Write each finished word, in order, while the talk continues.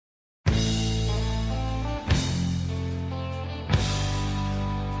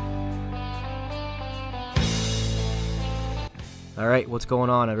All right, what's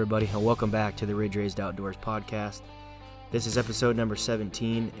going on, everybody? And welcome back to the Ridge Raised Outdoors podcast. This is episode number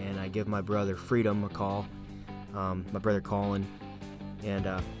 17, and I give my brother Freedom a call, my brother Colin, and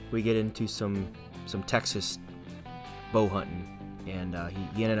we get into some Texas bow hunting, and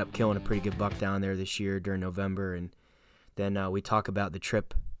he ended up killing a pretty good buck down there this year during November, and then we talk about the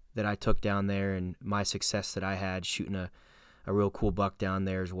trip that I took down there and my success that I had shooting a real cool buck down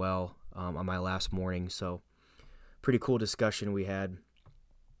there as well on my last morning. So pretty cool discussion we had.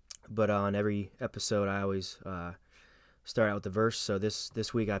 But on every episode, I always start out with the verse. So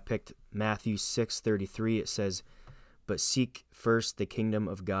this week I picked Matthew 6:33. It says, "But seek first the kingdom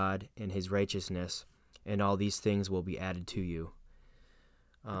of God and his righteousness, and all these things will be added to you."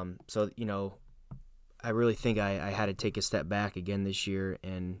 So, I really think I had to take a step back again this year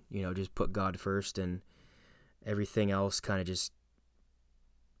and, just put God first, and everything else kind of just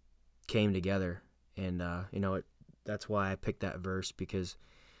came together. And, that's why I picked that verse, because,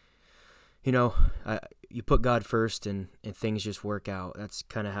 you put God first and things just work out. That's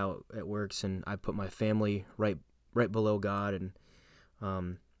kind of how it works. And I put my family right below God,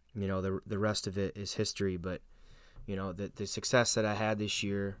 and, the rest of it is history. But, the success that I had this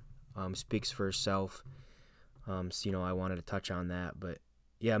year speaks for itself. So, I wanted to touch on that. But,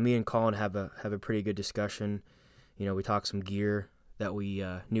 yeah, me and Colin have a pretty good discussion. We talk some gear that we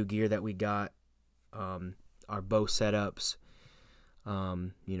new gear that we got, our bow setups,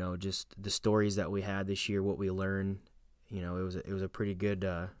 just the stories that we had this year, what we learned. It was a pretty good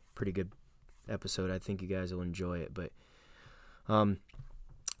episode. I think you guys will enjoy it. But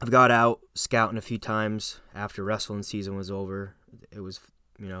I've got out scouting a few times after wrestling season was over. It was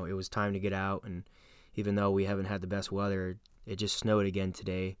time to get out, and even though we haven't had the best weather, it just snowed again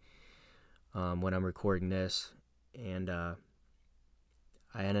today when I'm recording this, and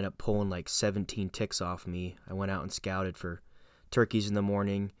I ended up pulling like 17 ticks off me. I went out and scouted for turkeys in the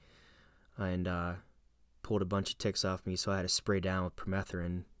morning and pulled a bunch of ticks off me, so I had to spray down with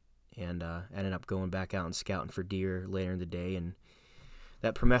permethrin, and ended up going back out and scouting for deer later in the day. And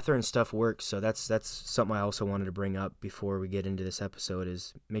that permethrin stuff works, so that's something I also wanted to bring up before we get into this episode,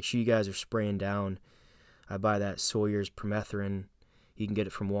 is make sure you guys are spraying down. I buy that Sawyer's permethrin. You can get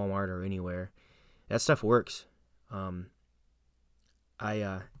it from Walmart or anywhere. That stuff works.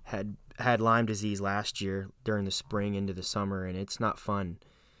 I had Lyme disease last year during the spring into the summer, and it's not fun.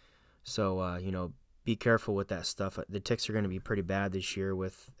 So, be careful with that stuff. The ticks are going to be pretty bad this year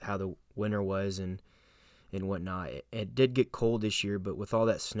with how the winter was and whatnot. It did get cold this year, but with all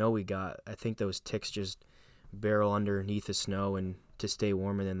that snow we got, I think those ticks just barrel underneath the snow and to stay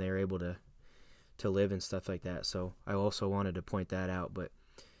warm, and then they're able to live and stuff like that. So I also wanted to point that out. But,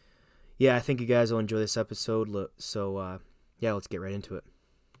 yeah, I think you guys will enjoy this episode. So, yeah, let's get right into it.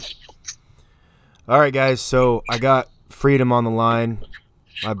 All right, guys, so I got Freedom on the line,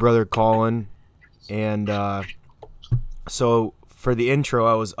 my brother Colin, and so for the intro,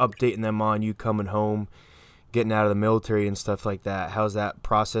 I was updating them on you coming home, getting out of the military and stuff like that. How's that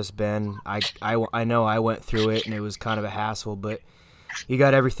process been? I know I went through it, and it was kind of a hassle, but you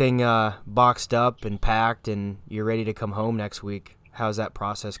got everything boxed up and packed, and you're ready to come home next week. How's that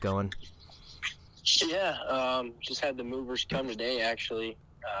process going? Yeah, just had the movers come today, actually.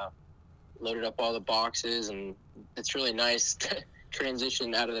 Loaded up all the boxes, and it's really nice to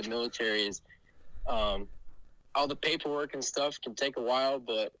transition out of the military. Is all the paperwork and stuff can take a while,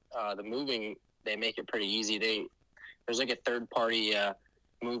 but the moving, they make it pretty easy. There's like a third-party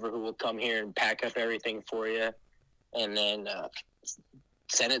mover who will come here and pack up everything for you, and then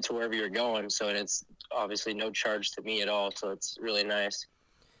send it to wherever you're going. So it's obviously no charge to me at all, so it's really nice.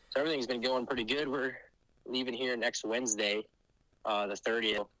 So everything's been going pretty good. We're leaving here next Wednesday, the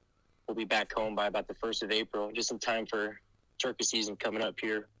 30th. We'll be back home by about the 1st of April, just in time for turkey season coming up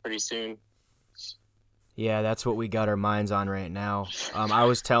here pretty soon. Yeah, that's what we got our minds on right now. I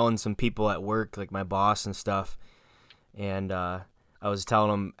was telling some people at work, like my boss and stuff, and I was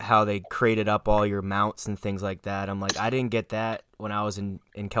telling them how they crated up all your mounts and things like that. I'm like, I didn't get that when I was in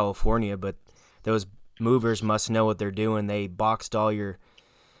California, but those movers must know what they're doing. They boxed your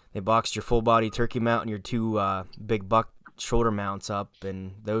full body turkey mount and your two big buck shoulder mounts up,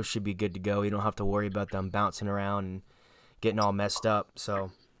 and those should be good to go. You don't have to worry about them bouncing around and getting all messed up.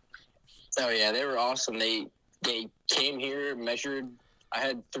 So, oh yeah, they were awesome. They came here, measured. I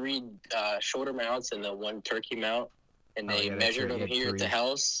had 3 shoulder mounts and the 1 turkey mount, and they measured them here at the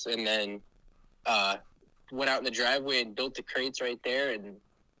house, and then went out in the driveway and built the crates right there and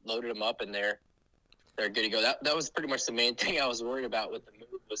loaded them up, and they're good to go. That was pretty much the main thing I was worried about with the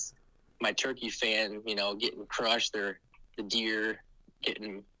move, was my turkey fan, getting crushed, or the deer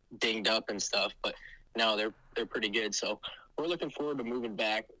getting dinged up and stuff. But no, they're pretty good. So we're looking forward to moving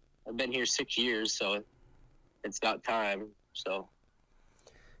back. I've been here 6 years, so it's about time. So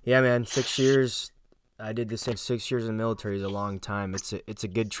Yeah, man, 6 years. I did the same. 6 years in the military is a long time. It's a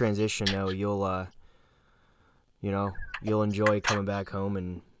good transition though. You'll enjoy coming back home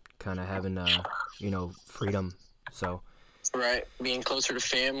and kind of having freedom. So right, being closer to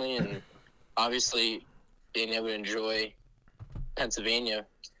family and obviously being able to enjoy Pennsylvania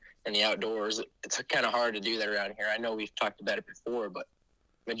and the outdoors. It's kind of hard to do that around here. I know we've talked about it before, but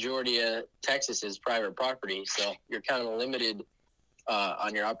majority of Texas is private property, so you're kind of limited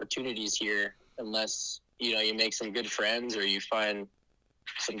on your opportunities here unless you make some good friends or you find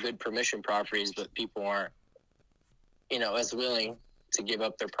some good permission properties, but people aren't as willing to give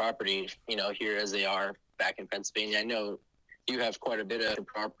up their property here as they are back in Pennsylvania. I know you have quite a bit of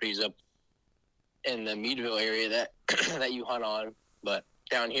properties up in the Meadville area that that you hunt on, but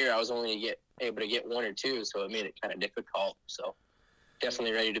down here I was only able to get one or two, so it made it kind of difficult. So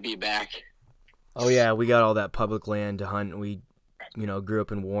definitely ready to be back. Oh yeah, we got all that public land to hunt. We grew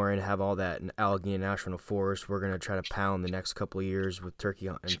up in Warren, have all that in Allegheny National Forest. We're going to try to pound the next couple of years with turkey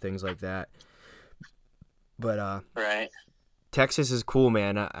hunt and things like that. But right. Texas is cool,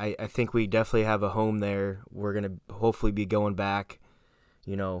 man. I think we definitely have a home there. We're going to hopefully be going back,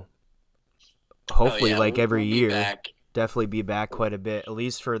 hopefully every year. Back. Definitely be back quite a bit, at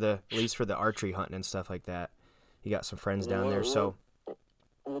least for the archery hunting and stuff like that. You got some friends down there, so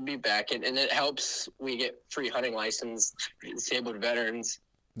we'll be back, and it helps. We get free hunting license. Disabled veterans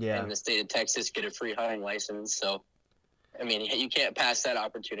in the state of Texas get a free hunting license. So, I mean, you can't pass that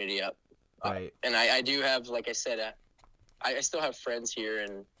opportunity up. Right. And I do have, like I said, I still have friends here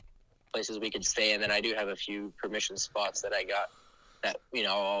and places we could stay, and then I do have a few permission spots that I got that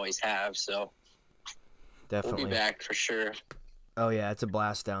I'll always have. So, definitely, we'll be back for sure. Oh yeah, it's a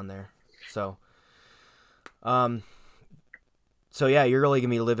blast down there. So, So yeah, you're really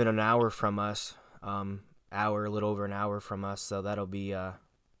gonna be living an hour from us, a little over an hour from us. So that'll be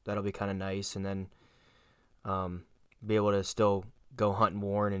kind of nice, and then be able to still go hunt in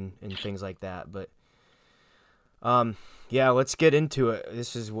Warren and things like that. But yeah, let's get into it.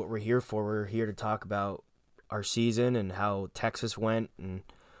 This is what we're here for. We're here to talk about our season and how Texas went, and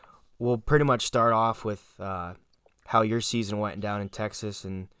we'll pretty much start off with how your season went down in Texas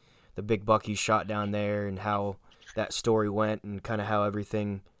and the big buck you shot down there and how that story went and kind of how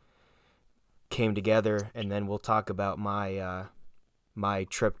everything came together, and then we'll talk about my my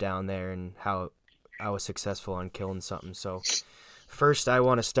trip down there and how I was successful on killing something. So first I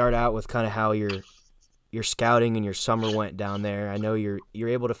want to start out with kind of how your scouting and your summer went down there. I know you're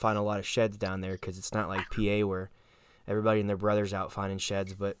able to find a lot of sheds down there because it's not like PA where everybody and their brother's out finding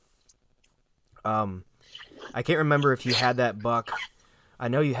sheds, but I can't remember if you had that buck. I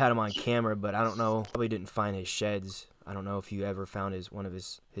know you had him on camera, but I don't know. Probably didn't find his sheds. I don't know if you ever found one of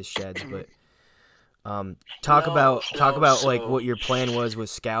his sheds, but talk about like what your plan was with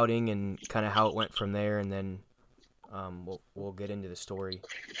scouting and kind of how it went from there, and then we'll get into the story.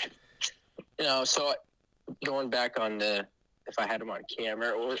 So going back on if I had him on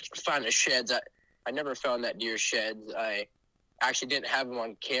camera or find the sheds, I never found that deer sheds. I actually didn't have him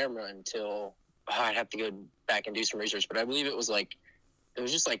on camera until I'd have to go back and do some research, but I believe it was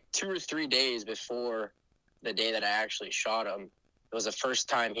just like 2 or 3 days before the day that I actually shot him. It was the first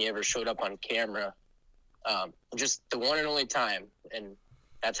time he ever showed up on camera. Just the one and only time. And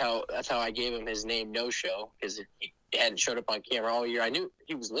that's how I gave him his name, No Show, because he hadn't showed up on camera all year. I knew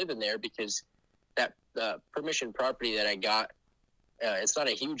he was living there because that permission property that I got, it's not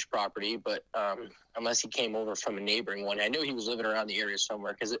a huge property, but unless he came over from a neighboring one, I knew he was living around the area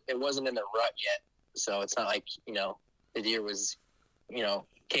somewhere because it wasn't in the rut yet. So it's not like, the deer was,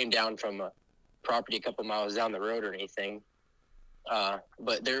 came down from a property a couple miles down the road or anything.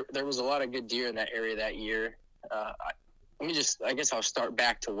 But there was a lot of good deer in that area that year. I guess I'll start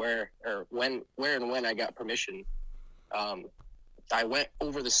back to where and when I got permission. I went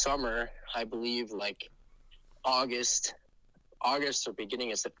over the summer, I believe like August or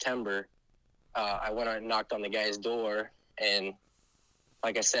beginning of September. I went and knocked on the guy's door, and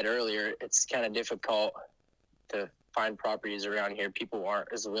like I said earlier, it's kind of difficult to find properties around here. People aren't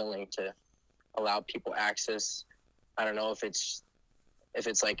as willing to allow people access. I don't know if it's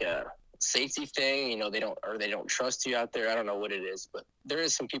like a safety thing, they don't trust you out there. I don't know what it is, but there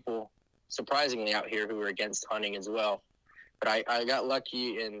is some people surprisingly out here who are against hunting as well. But I got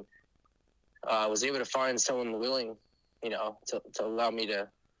lucky and was able to find someone willing, to allow me to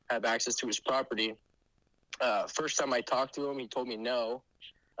have access to his property. First time I talked to him, he told me no.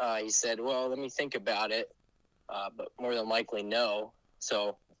 He said, well, let me think about it. But more than likely no.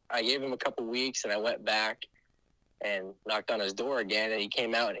 So I gave him a couple weeks and I went back and knocked on his door again, and he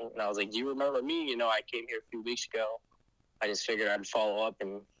came out, and I was like, "Do you remember me? You know, I came here a few weeks ago. I just figured I'd follow up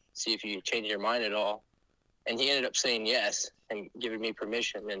and see if you changed your mind at all." And he ended up saying yes and giving me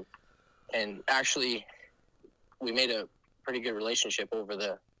permission, and actually we made a pretty good relationship over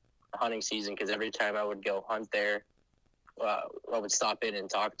the hunting season, because every time I would go hunt there, I would stop in and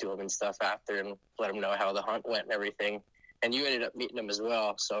talk to him and stuff after and let him know how the hunt went and everything. And you ended up meeting him as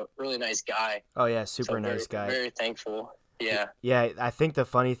well. So really nice guy. Oh yeah, super nice guy. Very thankful. Yeah. Yeah, I think the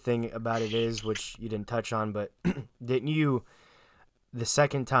funny thing about it is, which you didn't touch on, but didn't you, the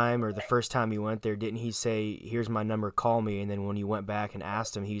second time or the first time you went there, didn't he say, "Here's my number, call me"? And then when you went back and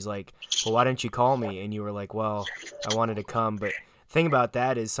asked him, he's like, "Well, why didn't you call me?" And you were like, "Well, I wanted to come." But the thing about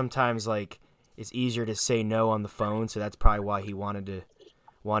that is sometimes like it's easier to say no on the phone, so that's probably why he wanted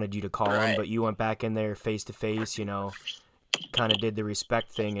you to call him. But you went back in there face to face, you know, kind of did the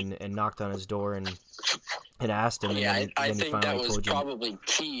respect thing and knocked on his door and asked him. Yeah, and I think that was probably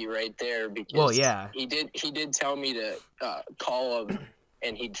key right there, because he did tell me to call him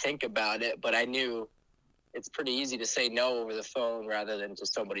and he'd think about it, but I knew it's pretty easy to say no over the phone rather than to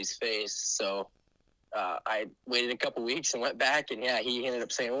somebody's face. So I waited a couple weeks and went back, and he ended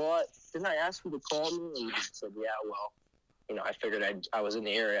up saying, "Well, didn't I ask you to call me?" And I said, "Yeah, well, you know, I figured I was in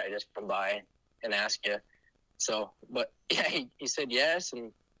the area. I just come by and ask you." So, but yeah, he said yes,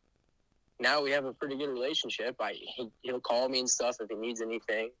 and now we have a pretty good relationship. He'll call me and stuff if he needs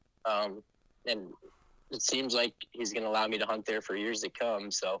anything, and it seems like he's going to allow me to hunt there for years to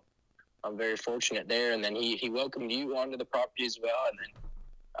come. So I'm very fortunate there. And then he welcomed you onto the property as well, and then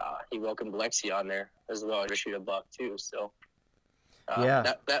he welcomed Lexi on there as well to shoot a buck too. So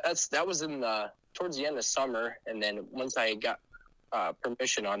that was in towards the end of summer, and then once I got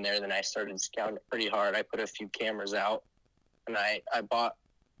permission on there, then I started scouting it pretty hard. I put a few cameras out, and I bought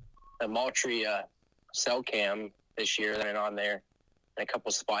a Moultrie cell cam this year that went on there, and a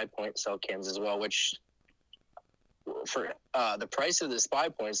couple Spy Point cell cams as well, which for the price of the Spy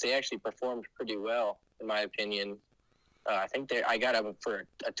Points, they actually performed pretty well, in my opinion. I think I got them for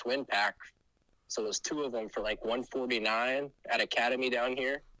a twin pack, so there's two of them for like $149 at Academy down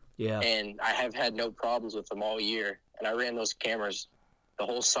here. Yeah. And I have had no problems with them all year. And I ran those cameras the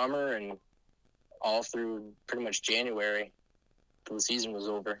whole summer and all through pretty much January till the season was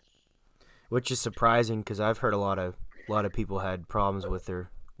over. Which is surprising, because I've heard a lot of people had problems with their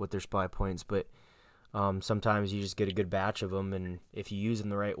Spy Points, but sometimes you just get a good batch of them, and if you use them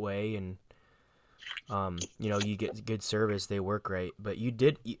the right way and you know, you get good service, they work great. But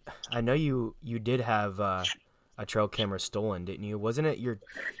I know you did have a trail camera stolen, didn't you? Wasn't it your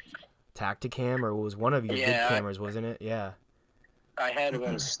Tacticam, or was one of your good cameras, wasn't it? Yeah. I had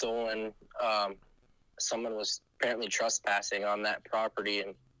one stolen. Someone was apparently trespassing on that property,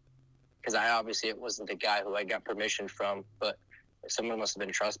 and because it wasn't the guy who I got permission from, but someone must have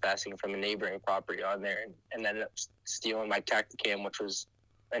been trespassing from a neighboring property on there, and ended up stealing my Tacticam, which was,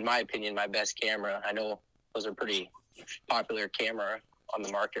 in my opinion, my best camera. I know those are pretty popular camera on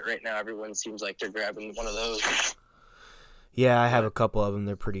the market right now. Everyone seems like they're grabbing one of those. Yeah, I have a couple of them.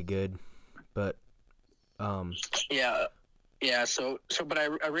 They're pretty good, but yeah. So, but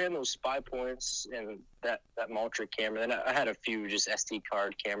I ran those Spy Points and that Moultrie camera. Then I had a few just SD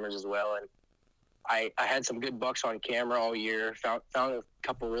card cameras as well, and I had some good bucks on camera all year. Found a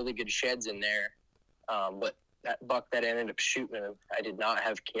couple really good sheds in there, but that buck that I ended up shooting, I did not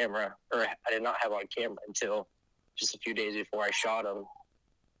have on camera until just a few days before I shot him.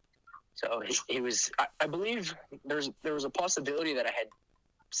 So he was, I believe there was a possibility that I had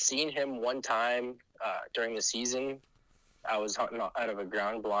seen him one time during the season. I was hunting out of a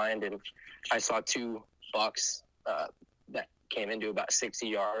ground blind, and I saw two bucks that came into about 60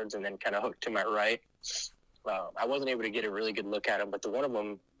 yards and then kind of hooked to my right. I wasn't able to get a really good look at him, but the one of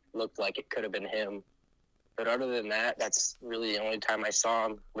them looked like it could have been him. But other than that, that's really the only time I saw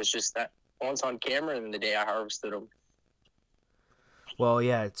him, was just that once on camera and the day I harvested him. Well,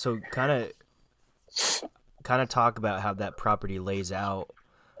 yeah, so kind of talk about how that property lays out.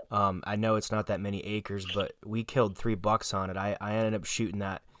 I know it's not that many acres, but we killed 3 bucks on it. I ended up shooting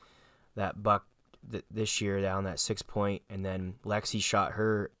that buck this year down that 6 point, and then Lexi shot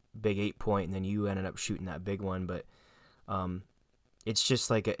her big 8 point, and then you ended up shooting that big one. But it's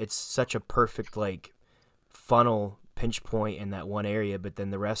just like it's such a perfect like funnel pinch point in that one area, but then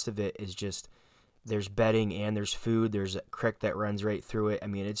the rest of it is just, there's bedding and there's food. There's a creek that runs right through it. I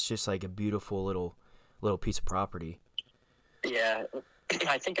mean, it's just like a beautiful little piece of property. Yeah,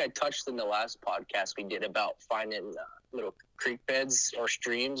 I think I touched in the last podcast we did about finding little creek beds or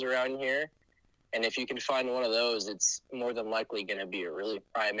streams around here. And if you can find one of those, it's more than likely going to be a really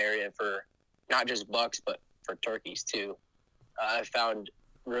prime area for not just bucks, but for turkeys too. I found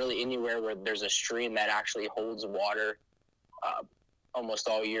really anywhere where there's a stream that actually holds water almost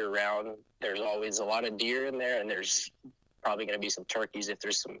all year round. There's always a lot of deer in there, and there's probably going to be some turkeys if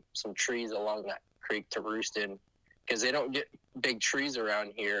there's some trees along that creek to roost in, because they don't get big trees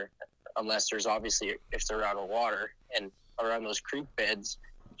around here unless there's obviously if they're out of water, and around those creek beds.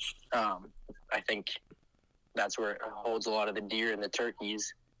 I think that's where it holds a lot of the deer and the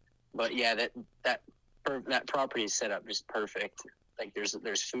turkeys. But yeah, that property is set up just perfect. Like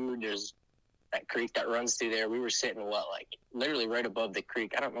there's food, there's that creek that runs through there. We were sitting literally right above the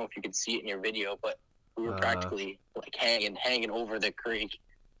creek. I don't know if you could see it in your video, but we were practically like hanging over the creek,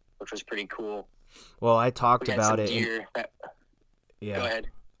 which was pretty cool. Well, I talked about it. Yeah. Go ahead.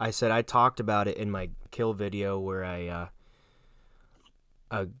 I said I talked about it in my kill video where I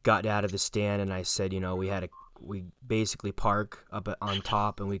got out of the stand, and I said, we basically park up on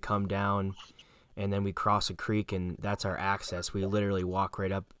top and we come down, and then we cross a creek, and that's our access. We literally walk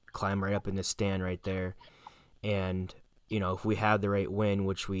right up, climb right up in the stand right there, and if we had the right wind,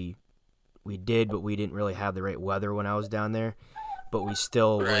 which we did, but we didn't really have the right weather when I was down there, but we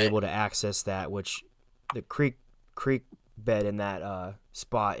still were able to access that, which the creek bed in that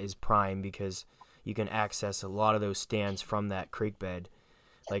spot is prime because you can access a lot of those stands from that creek bed.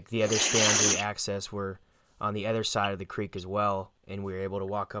 Like the other stands we access were on the other side of the creek as well, and we were able to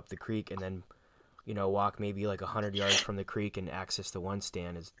walk up the creek and then walk maybe like 100 yards from the creek and access the one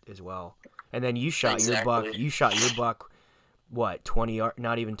stand as well. And then you shot your buck what, 20 yards,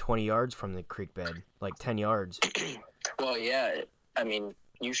 not even 20 yards from the creek bed, like 10 yards. Well, yeah, I mean,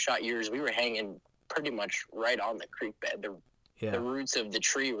 you shot yours. We were hanging pretty much right on the creek bed. The roots of the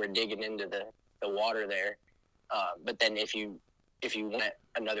tree were digging into the water there. But then if you went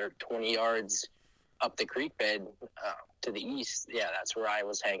another 20 yards up the creek bed to the east, that's where I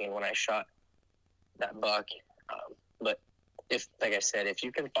was hanging when I shot that buck. But like I said, if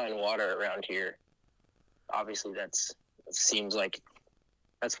you can find water around here, obviously it seems like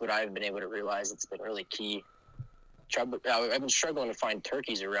that's what I've been able to realize. It's been really key. I've been struggling to find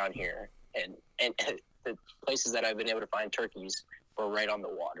turkeys around here, and the places that I've been able to find turkeys were right on the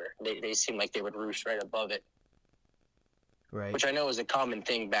water. They seem like they would roost right above it. Right. Which I know is a common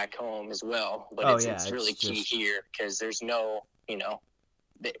thing back home as well, but it's really key here because there's no,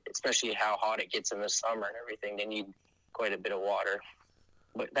 especially how hot it gets in the summer and everything, they need quite a bit of water.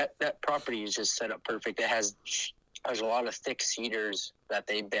 But that property is just set up perfect. There's a lot of thick cedars that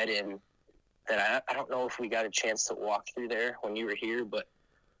they bed in that I don't know if we got a chance to walk through there when you were here, but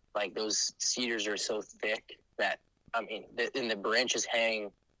like those cedars are so thick that, I mean, and the branches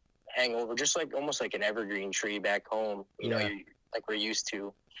hang over just like almost like an evergreen tree back home, like we're used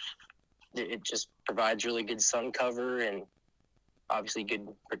to. It just provides really good sun cover and obviously good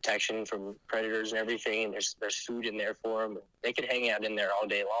protection from predators and everything. And there's food in there for them. They could hang out in there all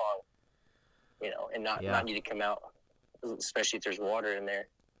day long, and not need to come out, especially if there's water in there.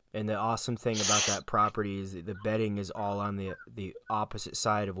 And the awesome thing about that property is that the bedding is all on the opposite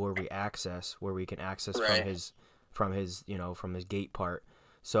side of where we can access from his gate part.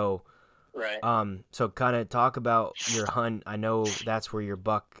 So, so kind of talk about your hunt. I know that's where your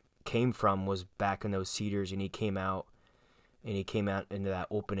buck came from, was back in those cedars, and he came out into that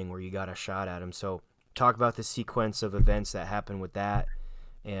opening where you got a shot at him. So talk about the sequence of events that happened with that,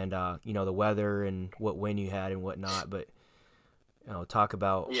 and the weather and what wind you had and whatnot. But talk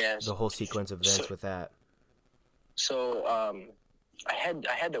about the whole sequence of events with that. So I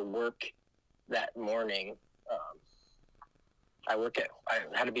had to work that morning. I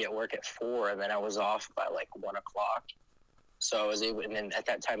had to be at work at 4, and then I was off by like 1 o'clock. So I was able, and then at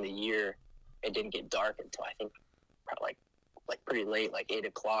that time of the year, it didn't get dark until I think probably like pretty late, like 8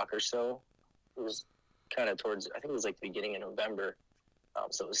 o'clock or so. It was kind of I think it was like the beginning of November.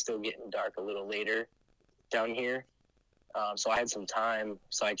 So it was still getting dark a little later down here. So I had some time.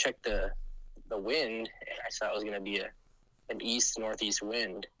 So I checked the wind, and I saw it was going to be an east-northeast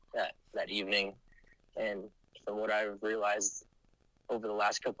wind that evening. And from what I've realized over the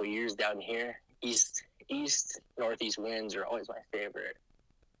last couple of years down here, east-northeast winds are always my favorite.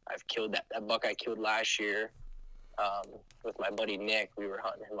 I've killed that buck I killed last year with my buddy Nick. We were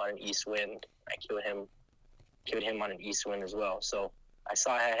hunting him on an east wind. I killed him on an east wind as well. So I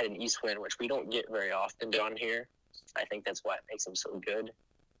saw I had an east wind, which we don't get very often down here. I think that's why it makes them so good,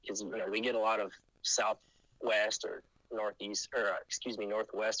 because we get a lot of southwest or northwest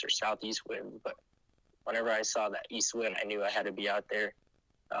or southeast wind. But whenever I saw that east wind, I knew I had to be out there.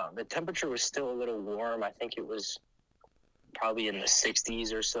 The temperature was still a little warm. I think it was probably in the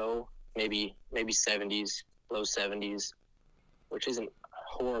 60s or so, maybe 70s, low 70s, which isn't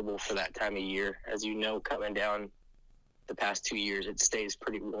horrible for that time of year. As you know, coming down the past 2 years, it stays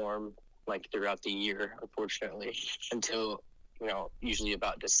pretty warm, like throughout the year, unfortunately, until, usually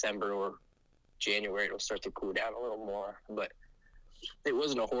about December or January, it'll start to cool down a little more. But it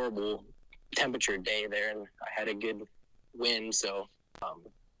wasn't a horrible temperature day there, and I had a good wind, so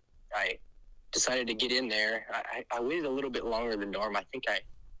I decided to get in there. I waited a little bit longer than normal. I think I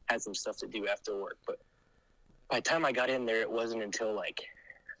had some stuff to do after work, but by the time I got in there, it wasn't until I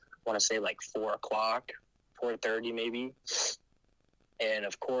want to say 4 o'clock, 4:30 maybe. And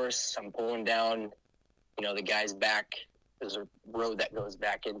of course, I'm pulling down, the guy's back. There's a road that goes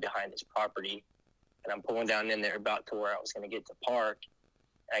back in behind his property. And I'm pulling down in there about to where I was going to get to park.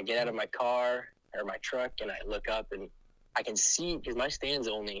 And I get out of my car or my truck, and I look up, and I can see, because my stand's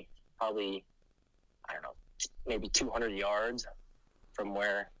only probably, I don't know, maybe 200 yards from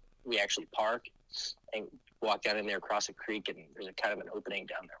where we actually park, and walk down in there across a creek, and there's a kind of an opening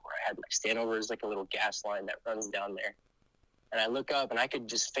down there where I had my stand over. There's a little gas line that runs down there. And I look up, and I could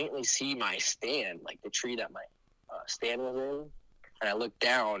just faintly see my stand, the tree that my stand was in. And I look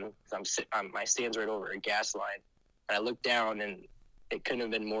down, because my stand's right over a gas line. And I look down, and it couldn't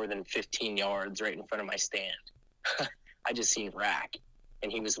have been more than 15 yards right in front of my stand. I just seen Rack,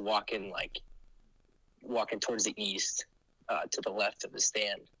 and he was walking towards the east, to the left of the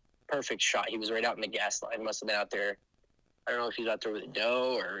stand. Perfect shot. He was right out in the gas line. Must have been out there. I don't know if he was out there with a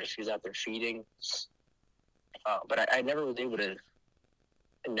doe or if he was out there feeding. But I never was able to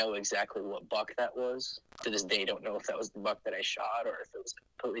know exactly what buck that was. To this day, don't know if that was the buck that I shot or if it was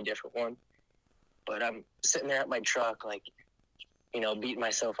a completely different one. But I'm sitting there at my truck, beating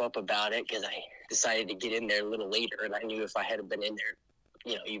myself up about it, because I decided to get in there a little later, and I knew if I had been in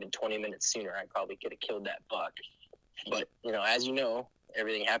there, even 20 minutes sooner, I probably could have killed that buck. But, as you know,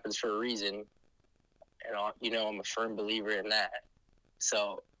 everything happens for a reason, and I'm a firm believer in that.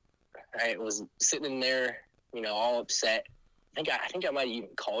 So I was sitting in there, all upset. I think I might have even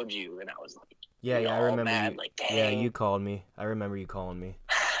called you, and I was I remember mad, you. Dang. Yeah, you called me. I remember you calling me.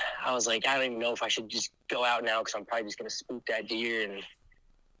 I was I don't even know if I should just go out now, because I'm probably just gonna spook that deer.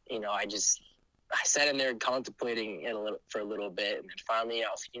 And I sat in there contemplating it for a little bit, and then finally I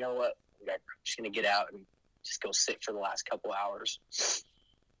was you know what, I'm just gonna get out and just go sit for the last couple hours.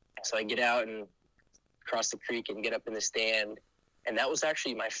 So I get out and cross the creek and get up in the stand, and that was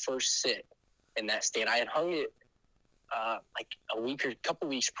actually my first sit in that stand. I had hung it a week or couple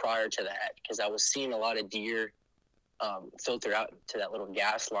weeks prior to that, because I was seeing a lot of deer filter out to that little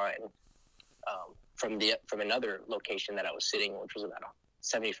gas line from another location that I was sitting, which was about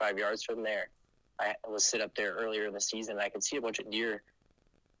 75 yards from there. I was sit up there earlier in the season, and I could see a bunch of deer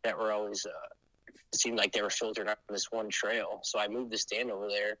that were always it seemed like they were filtering out on this one trail. So I moved the stand over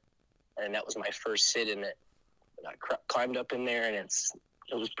there, and that was my first sit in it. And I climbed up in there, and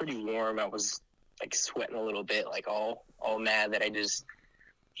it was pretty warm. I was sweating a little bit, all mad that I just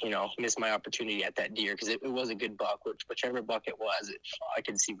missed my opportunity at that deer, because it was a good buck. Whichever buck it was, I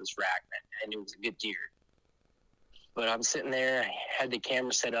could see was Rack, and it was a good deer. But I'm sitting there, I had the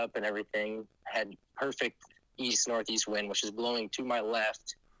camera set up and everything. I had perfect east-northeast wind, which is blowing to my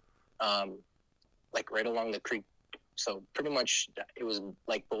left, right along the creek. So pretty much it was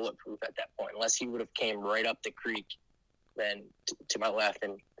bulletproof at that point. Unless he would have came right up the creek, then to my left,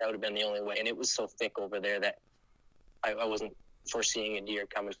 and that would have been the only way. And it was so thick over there that I wasn't foreseeing a deer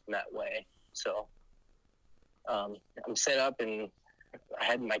coming from that way. So I'm set up, and I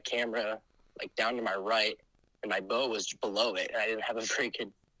had my camera down to my right, and my bow was below it. And I didn't have a very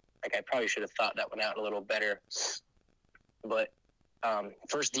good, I probably should have thought that one out a little better. But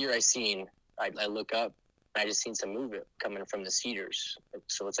first deer I seen, I look up, and I just seen some movement coming from the cedars.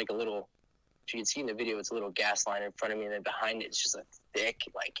 So it's a little, if you can see in the video, it's a little gas line in front of me, and then behind it, it's just a thick,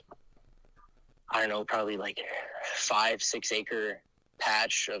 I don't know, probably 5-6 acre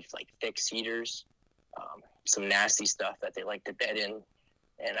patch of thick cedars, some nasty stuff that they like to bed in.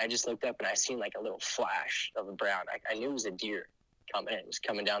 And I just looked up, and I seen a little flash of a brown. I knew it was a deer coming. It was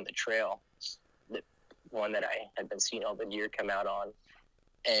coming down the trail, the one that I had been seeing all the deer come out on.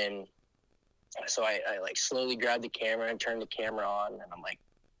 And so I slowly grabbed the camera and turned the camera on, and I'm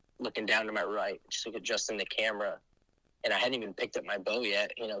looking down to my right, just adjusting the camera. And I hadn't even picked up my bow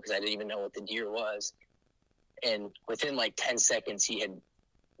yet, because I didn't even know what the deer was. And within 10 seconds, he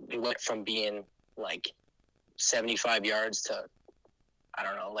went from being 75 yards to, I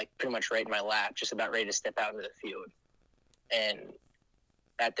don't know, pretty much right in my lap, just about ready to step out into the field. And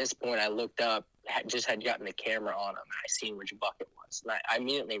at this point, I looked up, just had gotten the camera on him, and I seen which buck it was. And I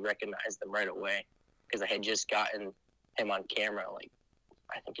immediately recognized him right away, because I had just gotten him on camera,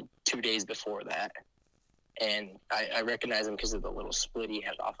 I think 2 days before that. and I recognize him because of the little split he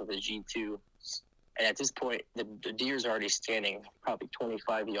had off of the G2. And at this point, the deer's already standing probably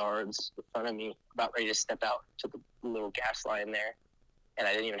 25 yards in front of me, about ready to step out to the little gas line there. And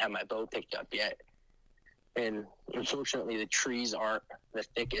I didn't even have my bow picked up yet. And unfortunately, the trees aren't the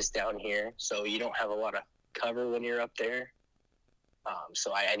thickest down here, so you don't have a lot of cover when you're up there.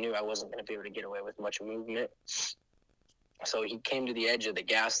 So I knew I wasn't going to be able to get away with much movement. So he came to the edge of the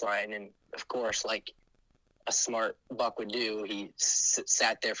gas line, and of course, like a smart buck would do, he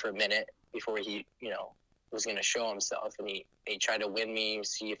sat there for a minute before he, was going to show himself. And he tried to wind me,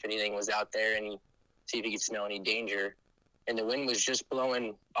 see if anything was out there, and see if he could smell any danger. And the wind was just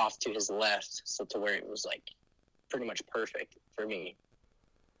blowing off to his left, so to where it was like pretty much perfect for me.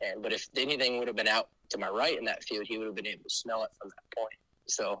 But if anything would have been out to my right in that field, he would have been able to smell it from that point.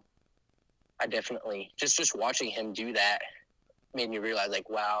 So I definitely just watching him do that made me realize, like,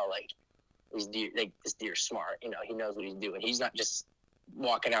 wow, like this deer's smart. He knows what he's doing. He's not just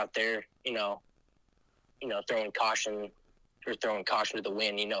walking out there, throwing caution to the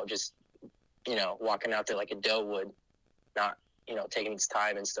wind. Just walking out there like a doe would, not taking his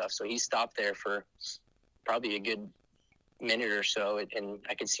time and stuff. So he stopped there for probably a good minute or so, and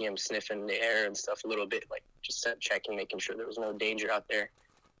I could see him sniffing the air and stuff a little bit, like just checking, making sure there was no danger out there.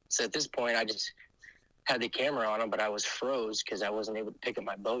 So at this point, I just had the camera on him, but I was froze because I wasn't able to pick up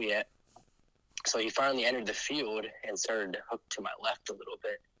my bow yet. So he finally entered the field and started to hook to my left a little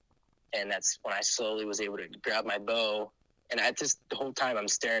bit, and that's when I slowly was able to grab my bow. And the whole time I'm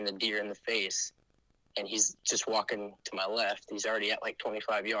staring the deer in the face, and he's just walking to my left. He's already at like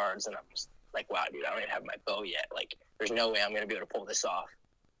 25 yards, and I'm just like, wow, dude, I don't even have my bow yet. Like, there's no way I'm going to be able to pull this off.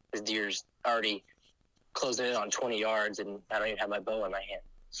 This deer's already closing in on 20 yards, and I don't even have my bow in my hand.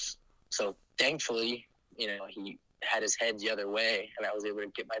 So thankfully, he had his head the other way, and I was able to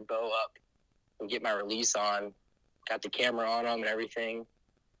get my bow up and get my release on. Got the camera on him and everything,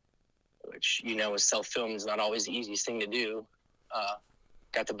 which, with self-film is not always the easiest thing to do.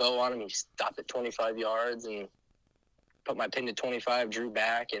 Got the bow on him. He stopped at 25 yards and put my pin to 25, drew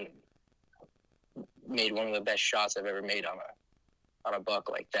back, and made one of the best shots I've ever made on a buck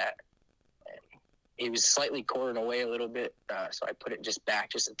like that. And he was slightly quartered away a little bit, so I put it just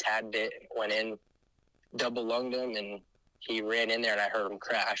back just a tad bit and went in, double lunged him, and he ran in there, and I heard him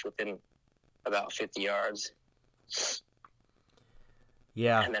crash within about 50 yards.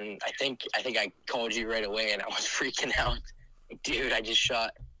 Yeah. And then I think I called you right away, and I was freaking out. Like, dude, I just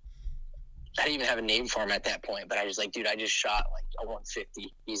shot. I didn't even have a name for him at that point, but I was like, dude, I just shot like a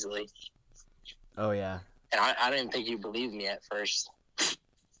 150 easily. Oh, yeah. And I didn't think you believed me at first.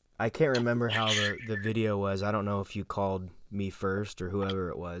 I can't remember how the video was. I don't know if you called me first or whoever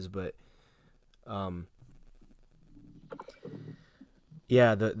it was, but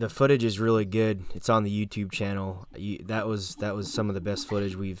yeah, the footage is really good. It's on the YouTube channel. That was some of the best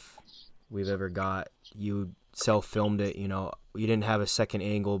footage we've ever got. You self-filmed it, you didn't have a second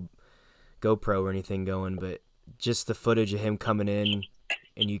angle GoPro or anything going, but just the footage of him coming in,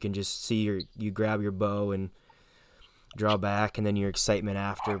 and you can just see you grab your bow and draw back, and then your excitement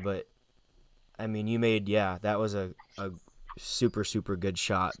after. But I mean, that was a super, super good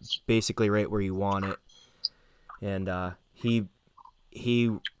shot, basically right where you want it. And he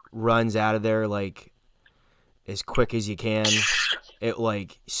runs out of there like as quick as you can. It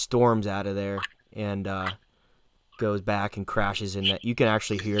like storms out of there and goes back and crashes in that. You can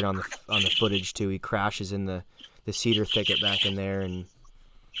actually hear it on the footage too. He crashes in the cedar thicket back in there, and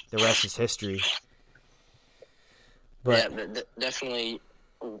the rest is history. But yeah, definitely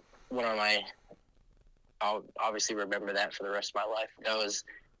one of my. I'll obviously remember that for the rest of my life. That was,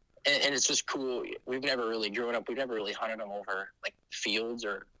 and it's just cool. We've never really hunted them over like fields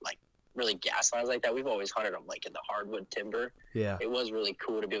or like really gas lines like that. We've always hunted them like in the hardwood timber. Yeah, it was really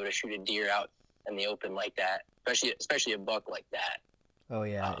cool to be able to shoot a deer out in the open like that, especially a buck like that. Oh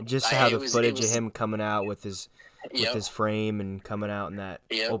yeah, just to have the footage of him coming out with his frame and coming out in that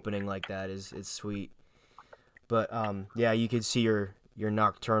opening like that is sweet. But yeah, you could see your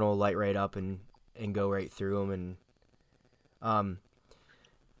nocturnal light right up and go right through them. And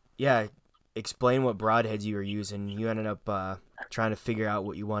yeah, explain what broadheads you were using. You ended up trying to figure out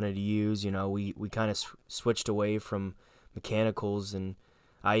what you wanted to use. We kind of switched away from mechanicals, and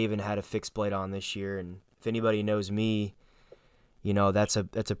I even had a fixed blade on this year. And if anybody knows me, that's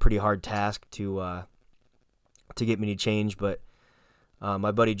a pretty hard task to get me to change. But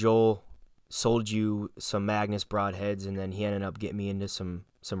my buddy Joel sold you some Magnus broadheads, and then he ended up getting me into some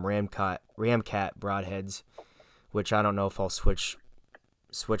Ramcat broadheads, which I don't know if I'll switch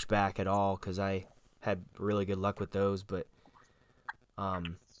back at all, because I had really good luck with those. But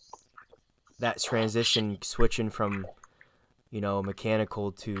that transition switching from,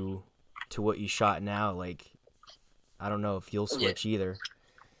 mechanical to what you shot now, like, I don't know if you'll switch either.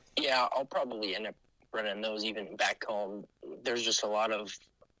 Yeah, I'll probably end up running those even back home. There's just a lot of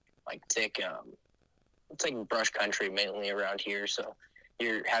like thick, it's like brush country mainly around here, so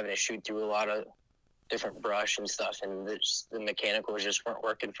you're having to shoot through a lot of different brush and stuff, and the mechanicals just weren't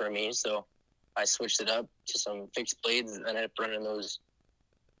working for me, so I switched it up to some fixed blades and ended up running those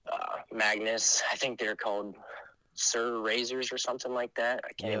Magnus. I think they're called Sir Razors or something like that.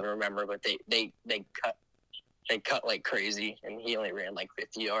 I can't even remember, but they cut like crazy, and he only ran like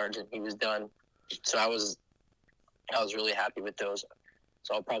 50 yards and he was done. So I was really happy with those.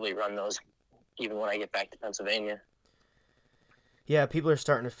 So I'll probably run those even when I get back to Pennsylvania. Yeah, people are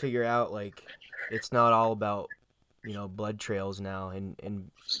starting to figure out, like, it's not all about, blood trails now.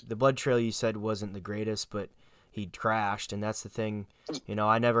 And the blood trail you said wasn't the greatest, but he crashed, and that's the thing.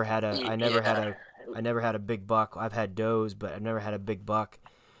 I never had a big buck. I've had does, but I've never had a big buck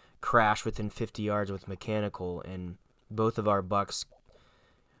crash within 50 yards with mechanical, and both of our bucks,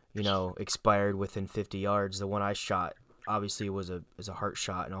 expired within 50 yards. The one I shot obviously was a heart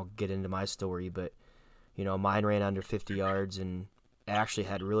shot, and I'll get into my story, but mine ran under 50 yards and actually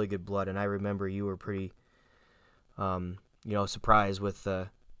had really good blood. And I remember you were pretty surprised with the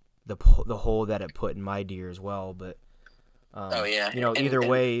hole that it put in my deer as well. But either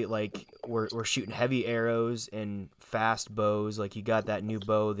way, like, we're shooting heavy arrows and fast bows. Like, you got that new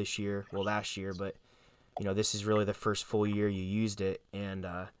bow this year, well, last year, but this is really the first full year you used it. And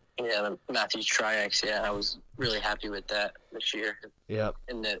the Matthews Tri-X, I was really happy with that this year. Yep.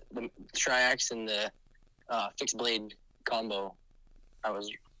 And the Tri-X and the fixed blade combo, I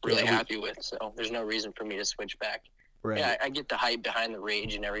was really happy with. So there's no reason for me to switch back. Right. Yeah, I get the hype behind the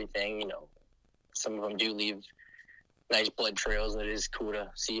rage and everything. Some of them do leave nice blood trails, and it is cool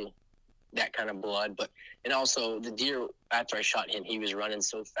to see that kind of blood. And also the deer, after I shot him, he was running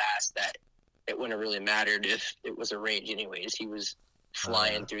so fast that it wouldn't have really mattered if it was a rage anyways. He was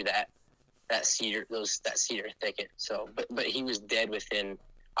flying through that cedar thicket. So, but he was dead within,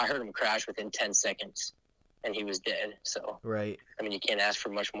 I heard him crash within 10 seconds and he was dead. So, right. I mean, you can't ask for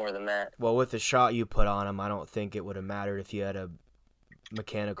much more than that. Well, with the shot you put on him, I don't think it would have mattered if you had a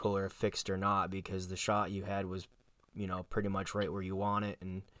mechanical or a fixed or not, because the shot you had was, pretty much right where you want it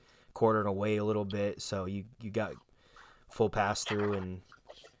and quartered away a little bit. So you got full pass through, and,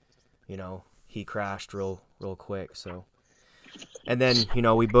 he crashed real quick. So, and then,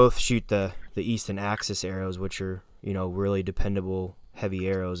 we both shoot the Easton Axis arrows, which are, really dependable heavy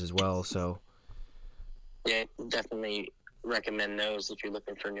arrows as well. So, yeah, definitely recommend those if you're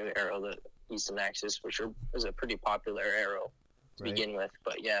looking for a new arrow. The Easton Axis, which is a pretty popular arrow to begin with.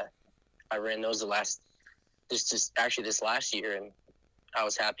 But yeah, I ran those this last year, and I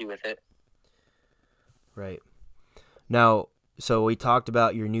was happy with it. Right. Now, so we talked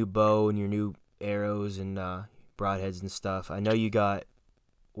about your new bow and your new arrows and broadheads and stuff. I know you got,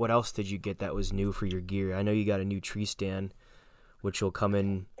 what else did you get that was new for your gear? I know you got a new tree stand, which will come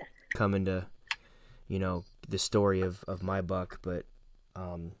into the story of my buck, but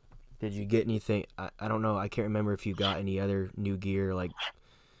did you get anything? I don't know. I can't remember if you got any other new gear, like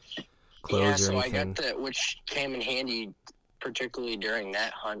clothes or anything. I got which came in handy, particularly during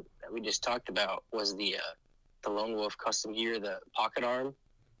that hunt that we just talked about, was the Lone Wolf custom gear, the pocket arm.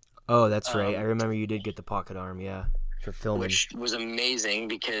 Oh, that's right. I remember you did get the pocket arm, for filming. Which was amazing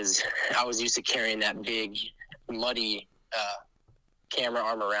because I was used to carrying that big, muddy camera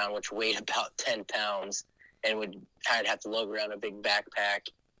arm around, which weighed about 10 pounds, and I'd have to lug around a big backpack.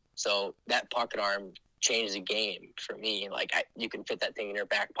 So that pocket arm changed the game for me. Like, you can fit that thing in your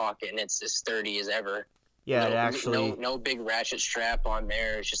back pocket, and it's as sturdy as ever. Yeah, it actually... No big ratchet strap on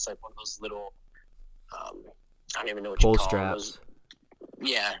there. It's just like one of those little, I don't even know what you call straps. Those.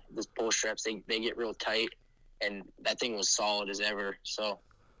 Yeah, those pull straps, they get real tight, and that thing was solid as ever. So,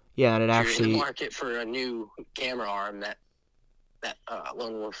 yeah, and it if actually... you're in the market for a new camera arm, that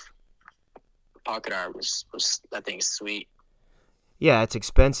Lone Wolf pocket arm was that thing's sweet. Yeah, it's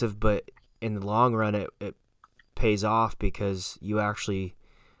expensive, but in the long run, it pays off because you actually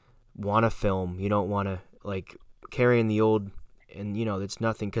want to film. You don't want to, like, carrying the old, and, it's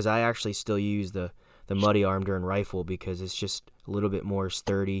nothing, because I actually still use the muddy arm during rifle because it's just a little bit more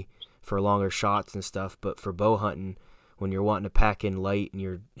sturdy for longer shots and stuff. But for bow hunting, when you're wanting to pack in light and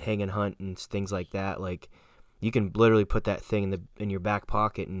you're hanging hunt and things like that, like, you can literally put that thing in your back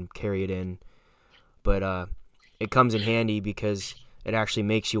pocket and carry it in. But it comes in handy because it actually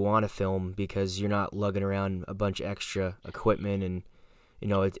makes you want to film, because you're not lugging around a bunch of extra equipment, and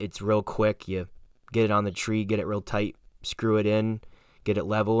it's real quick. You get it on the tree, get it real tight, screw it in, get it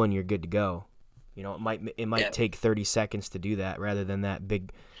level, and you're good to go. You know, it might Yeah. take 30 seconds to do that rather than that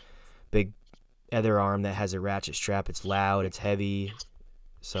big other arm that has a ratchet strap. It's loud, it's heavy.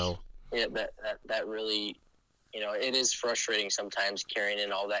 So Yeah, that really, it is frustrating sometimes carrying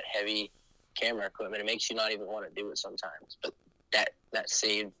in all that heavy camera equipment. It makes you not even want to do it sometimes. But that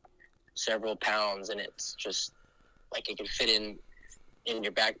saved several pounds, and it's just like it can fit in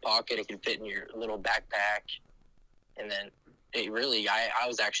your back pocket. It can fit in your little backpack, and then it really. I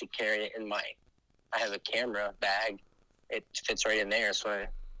was actually carrying it in I have a camera bag. It fits right in there, so it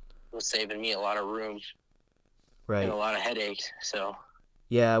was saving me a lot of room right. and a lot of headaches. So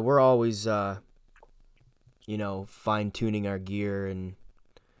yeah, we're always fine tuning our gear and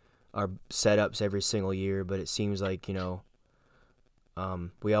our setups every single year, but it seems like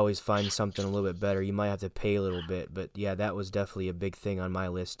we always find something a little bit better. You might have to pay a little bit, but yeah, that was definitely a big thing on my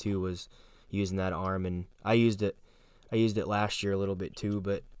list too, was using that arm. And I used it last year a little bit too,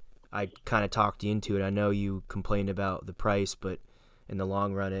 but I kind of talked you into it. I know you complained about the price, but in the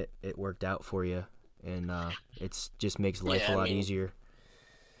long run it worked out for you, and it's just makes life a lot easier.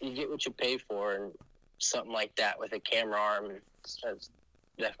 You get what you pay for, and something like that with a camera arm, that's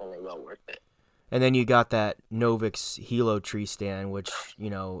definitely well worth it. And then you got that Novix Hilo tree stand, which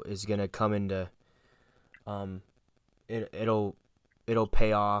is gonna come into, it'll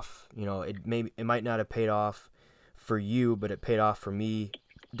pay off. It might not have paid off for you, but it paid off for me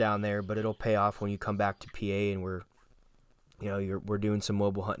down there. But it'll pay off when you come back to PA and we're doing some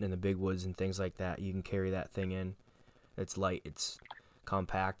mobile hunting in the big woods and things like that. You can carry that thing in. It's light, it's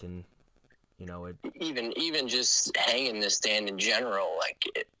compact, and even just hanging the stand in general,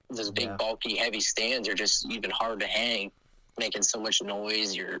 those big bulky heavy stands are just even hard to hang, making so much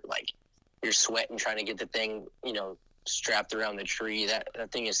noise. You're sweating trying to get the thing strapped around the tree. That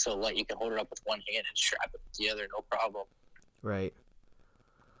thing is so light you can hold it up with one hand and strap it with the other, no problem. Right.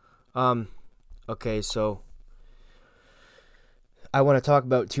 Okay, so I want to talk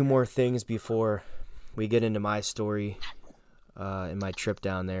about two more things before we get into my story and my trip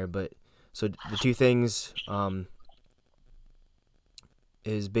down there. But so the two things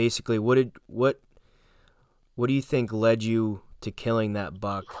is basically what do you think led you to killing that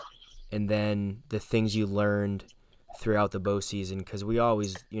buck, and then the things you learned throughout the bow season, because we're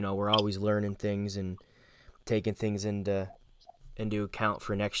always learning things and taking things into account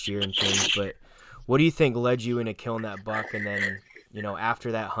for next year and things. But what do you think led you into killing that buck, and then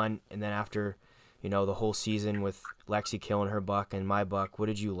after that hunt, and then after the whole season with Lexi killing her buck and my buck, what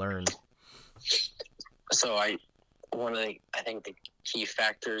did you learn? So I think the key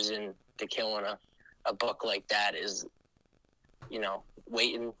factors into killing a buck like that is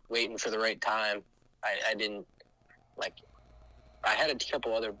waiting for the right time. I didn't I had a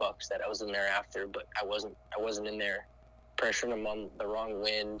couple other bucks that I was in there after, but I wasn't in there pressuring them on the wrong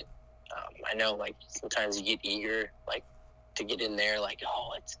wind. I know sometimes you get eager to get in there,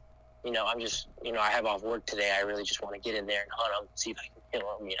 it's I'm just I have off work today, I really just want to get in there and hunt them, see if I can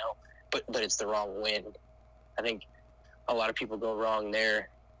kill them, but it's the wrong wind. I think a lot of people go wrong there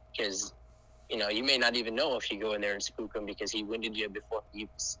because you may not even know if you go in there and spook him because he winded you before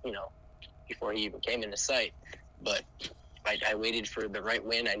he even came into sight. But I waited for the right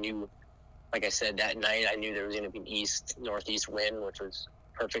wind. I knew, like I said, that night I knew there was going to be an northeast wind, which was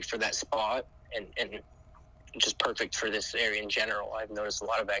perfect for that spot and just perfect for this area in general. I've noticed a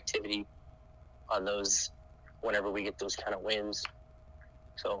lot of activity on those whenever we get those kind of winds.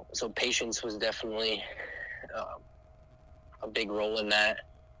 So patience was definitely a big role in that.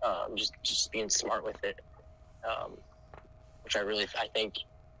 Just being smart with it, which I think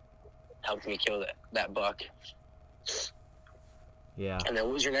helped me kill that buck. Yeah. And then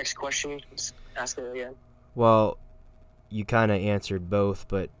what was your next question? Ask it again. Well, you kind of answered both,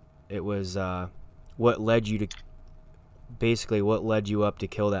 but it was what led you up to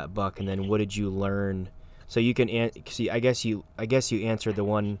kill that buck, and then what did you learn? So you can see. I guess you answered the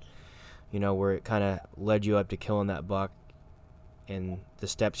one, where it kind of led you up to killing that buck, and the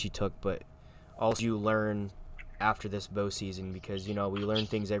steps you took. But also you learn after this bow season, because we learn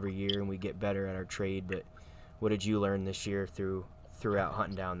things every year and we get better at our trade. But what did you learn this year throughout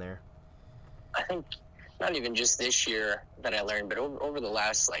hunting down there? I think not even just this year that I learned, but over the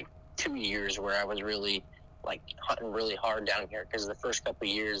last 2 years where I was really hunting really hard down here, because the first couple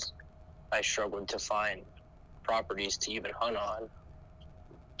of years I struggled to find properties to even hunt on.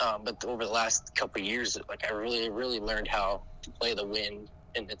 But over the last couple of years, I really, really learned how to play the wind,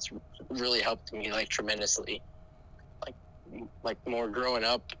 and it's really helped me tremendously. More growing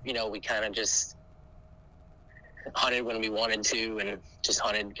up, we kind of just hunted when we wanted to, and just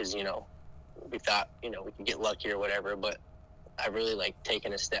hunted because we thought we could get lucky or whatever. But I really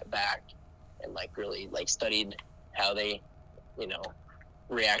taking a step back and like really like studied how they, you know,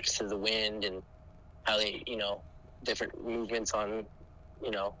 react to the wind and how they, you know, different movements on,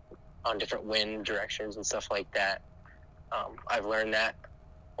 you know, on different wind directions and stuff like that. I've learned that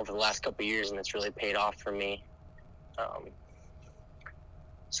over the last couple of years, and it's really paid off for me.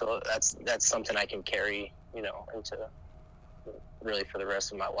 So that's something I can carry, you know, into really for the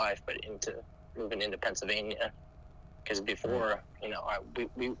rest of my life, but into moving into Pennsylvania. Because before, you know,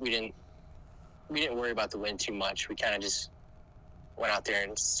 we didn't worry about the wind too much. We kind of just went out there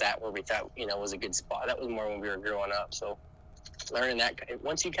and sat where we thought, you know, was a good spot. That was more when we were growing up. So learning that,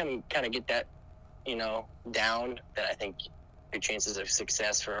 once you kind of get that, you know, down, then I think your chances of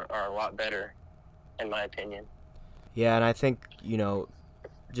success are a lot better, in my opinion. Yeah, and I think, you know,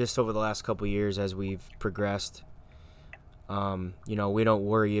 just over the last couple of years as we've progressed, you know, we don't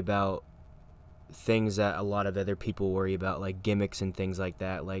worry about things that a lot of other people worry about, like gimmicks and things like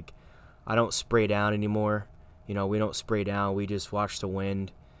that. Like, I don't spray down anymore. You know, we don't spray down. We just watch the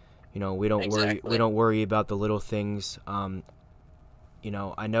wind. You know, we don't worry about the little things. You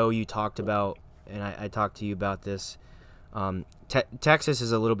know, I know you talked about, and I talked to you about this. Texas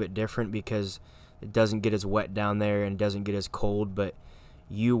is a little bit different because it doesn't get as wet down there and doesn't get as cold, but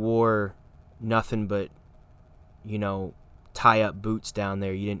you wore nothing but, you know, tie-up boots down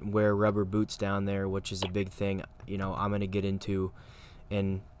there. You didn't wear rubber boots down there, which is a big thing, you know, I'm going to get into.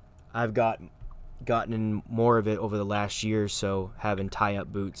 And I've gotten in more of it over the last year or so, having tie-up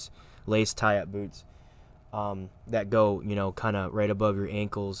boots, lace tie-up boots that go, you know, kind of right above your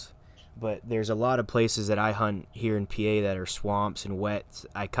ankles. But there's a lot of places that I hunt here in PA that are swamps and wet.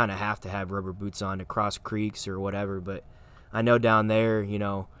 I kind of have to have rubber boots on to cross creeks or whatever. But I know down there, you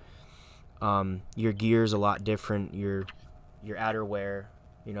know, your gear's a lot different. Your outerwear,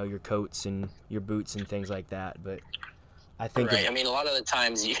 you know, your coats and your boots and things like that. But I think right. I mean, a lot of the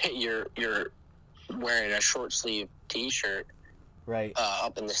times you're wearing a short sleeve T-shirt, right,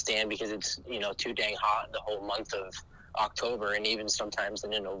 up in the stand because it's, you know, too dang hot the whole month of October and even sometimes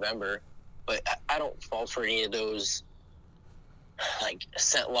into November. But I don't fall for any of those like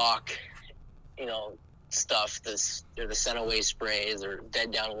scent lock, you know, stuff. The scent away sprays or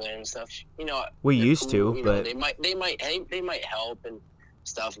dead downwind stuff. You know, we used cool, to, you but know, they might help and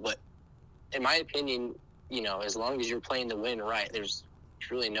stuff. But in my opinion, you know, as long as you're playing the wind right, there's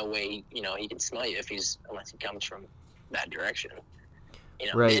really no way, you know, he can smell you unless he comes from that direction. You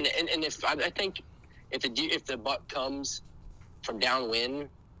know, right. And if I think if the buck comes from downwind,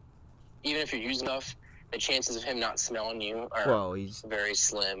 even if you're using enough, the chances of him not smelling you are very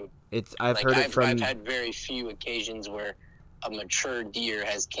slim. I've had very few occasions where a mature deer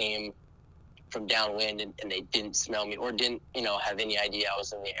has came from downwind and they didn't smell me or didn't, you know, have any idea I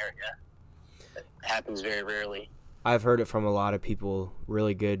was in the area. It happens very rarely. I've heard it from a lot of people,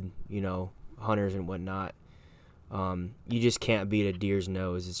 really good, you know, hunters and whatnot. You just can't beat a deer's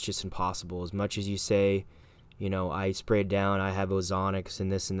nose. It's just impossible. As much as you say, you know, I sprayed down, I have ozonics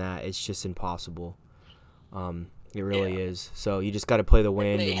and this and that, it's just impossible. It really is. So you just got to play the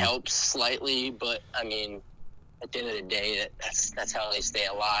wind. It helps slightly, but I mean, at the end of the day, that's how they stay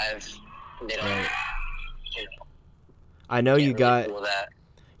alive. They don't, you know. I know you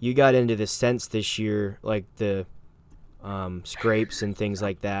got into the scents this year, like the scrapes and things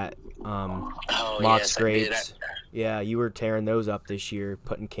like that. Mock scrapes. Yeah, you were tearing those up this year,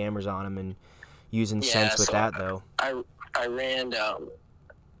 putting cameras on them and using scents with that, though. I ran,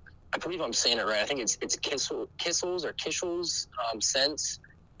 I believe I'm saying it right. I think it's Kissel's scents.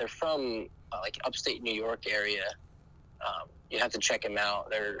 They're from like upstate New York area. You have to check them out.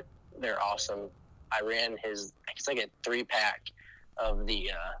 They're awesome. I ran it's like a 3-pack of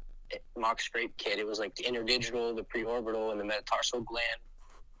the mock scrape kit. It was like the interdigital, the preorbital, and the metatarsal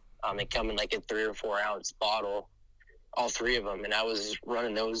gland. They come in like a 3 or 4 ounce bottle, all 3 of them. And I was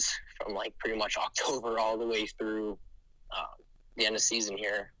running those from like pretty much October all the way through the end of season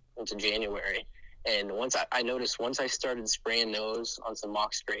here into January. And I noticed once I started spraying those on some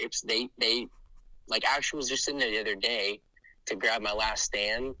mock scrapes, they like Action was just in there the other day to grab my last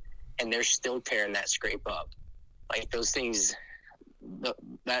stand, and they're still tearing that scrape up. Like those things,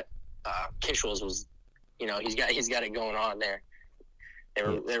 that Kishel's was, you know, he's got it going on there. They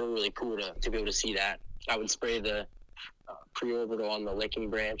were really cool to be able to see that. I would spray the preorbital on the licking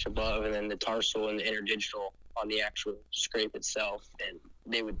branch above, and then the tarsal and the interdigital on the actual scrape itself, and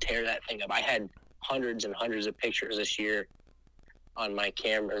they would tear that thing up. I had hundreds and hundreds of pictures this year on my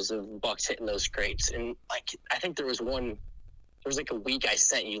cameras of bucks hitting those scrapes. And like, I think there was like a week I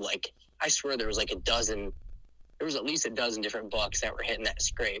sent you, like, I swear there was at least a dozen different bucks that were hitting that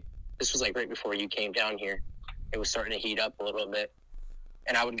scrape. This was like right before you came down here. It was starting to heat up a little bit.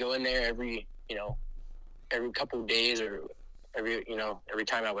 and I would go in there every couple of days or every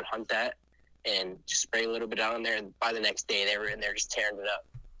time I would hunt that and just spray a little bit on there. And by the next day, they were in there just tearing it up.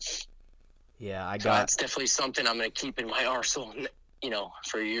 Yeah, So that's definitely something I'm going to keep in my arsenal,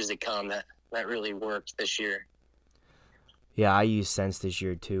 for years to come. That really worked this year. Yeah, I used Sense this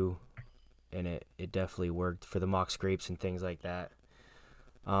year too, and it definitely worked for the mock scrapes and things like that.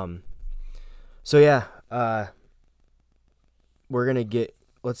 So yeah,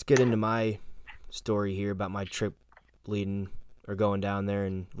 let's get into my story here about my trip going down there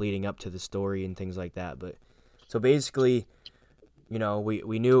and leading up to the story and things like that. But so basically,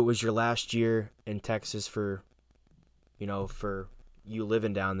 we knew it was your last year in Texas for you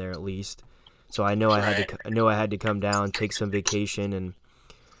living down there at least. So I know I had to come down, take some vacation, and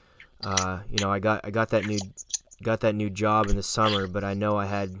I got that new job in the summer, but I know I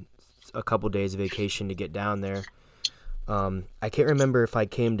had a couple days of vacation to get down there. I can't remember if I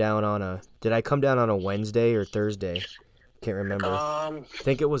came down did I come down on a Wednesday or Thursday? Can't remember. I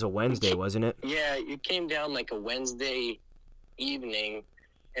think it was a Wednesday, wasn't it? Yeah, you came down like a Wednesday evening,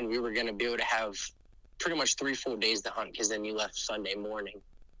 and we were going to be able to have pretty much 3 full days to hunt, because then you left Sunday morning.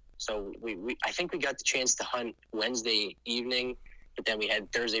 So I think we got the chance to hunt Wednesday evening, but then we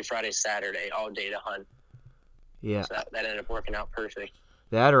had Thursday, Friday, Saturday all day to hunt. Yeah. So that ended up working out perfect.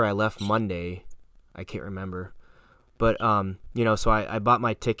 That or I left Monday. I can't remember. But, so I bought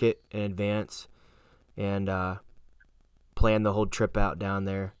my ticket in advance and planned the whole trip out down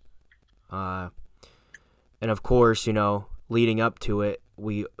there. And, of course, leading up to it,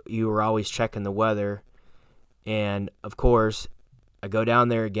 you were always checking the weather. And, of course, I go down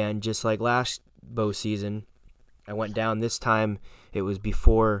there again, just like last bow season. I went down this time. It was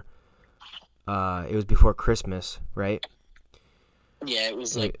before Christmas, right? Yeah, it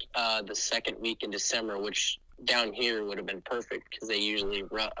was like the second week in December, which down here would have been perfect because they usually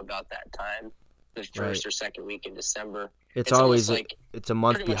rut about that time, the first or second week in December. It's always it's a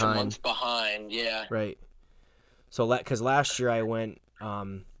month pretty behind. Much a month behind, yeah. Right. So because last year I went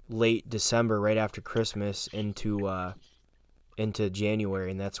late December, right after Christmas, into January,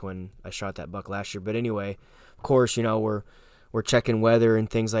 and that's when I shot that buck last year. But anyway, of course, we're checking weather and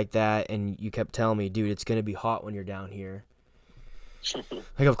things like that, and you kept telling me, dude, it's gonna be hot when you're down here.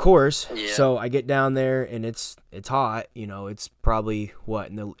 Like, of course. Yeah. So I get down there and it's hot. It's probably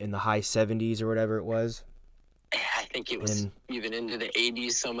in the high 70s or whatever it was. I think it was even into the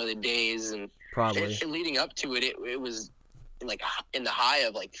 80s some of the days, and probably leading up to it, it was like in the high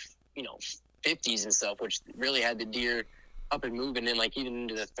of 50s and stuff, which really had the deer up and moving in, like even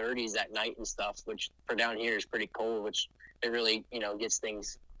into the 30s at night and stuff, which for down here is pretty cold, which it really gets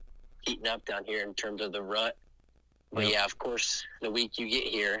things heating up down here in terms of the rut. But yeah, of course, the week you get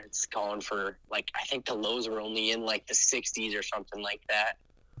here, it's calling for I think the lows were only in the 60s or something like that.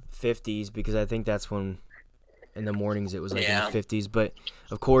 50s, because I think that's when in the mornings it was in the 50s. But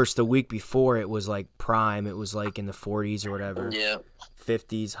of course, the week before it was prime. It was in the 40s or whatever. Yeah.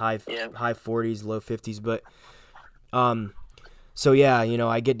 50s, high 40s, low 50s. But so yeah,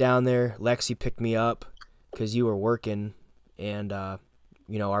 I get down there. Lexi picked me up because you were working, and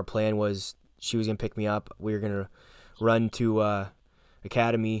our plan was she was gonna pick me up. We were gonna run to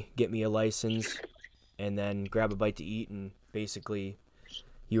Academy, get me a license, and then grab a bite to eat, and basically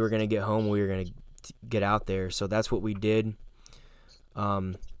you were going to get home, we were going to get out there. So that's what we did.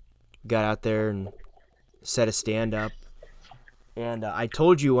 Got out there and set a stand up, and I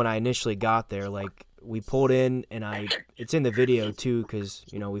told you when I initially got there, we pulled in, and it's in the video too, because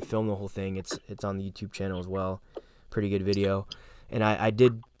we filmed the whole thing. It's on the YouTube channel as well. Pretty good video. And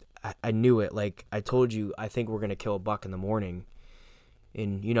I knew it. I told you, I think we're going to kill a buck in the morning.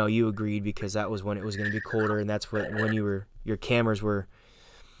 And, you agreed because that was when it was going to be colder, and that's when your cameras were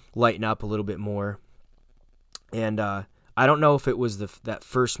lighting up a little bit more. And I don't know if it was that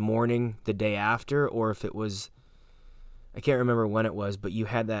first morning, the day after, or if it was, I can't remember when it was, but you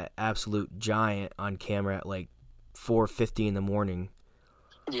had that absolute giant on camera at 4:50 in the morning.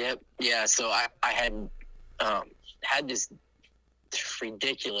 Yep. Yeah, so I had this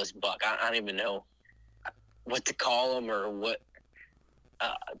ridiculous buck. I don't even know what to call him or what.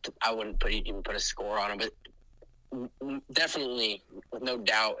 I wouldn't even put a score on him, but definitely, with no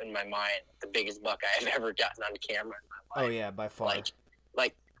doubt in my mind, the biggest buck I have ever gotten on camera in my life. Oh yeah, by far.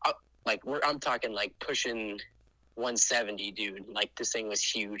 I'm talking pushing 170, dude. This thing was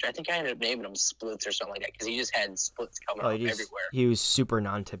huge. I think I ended up naming him Splits or something like that because he just had splits coming up everywhere. He was super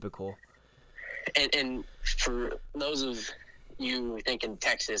non-typical. And for those of you thinking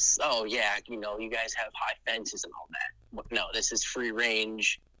Texas, oh yeah, you guys have high fences and all that. No, this is free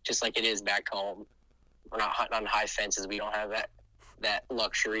range, just like it is back home. We're not hunting on high fences. We don't have that that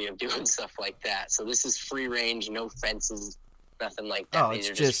luxury of doing stuff like that. So this is free range, no fences, nothing like that. Oh, These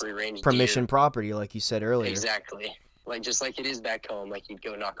it's are just free range permission deer. property, like you said earlier. Exactly. Like just like it is back home, like you'd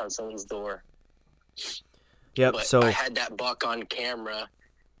go knock on someone's door. Yep. But So I had that buck on camera.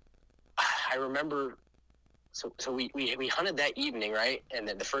 I remember. So we hunted that evening, right? And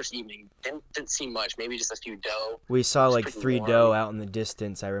then the first evening didn't see much, maybe just a few doe. we saw like pretty 3 warm. doe out in the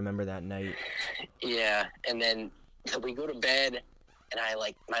distance. I remember that night. Yeah, and then we go to bed, and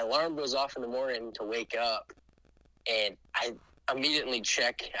my alarm goes off in the morning to wake up, and I immediately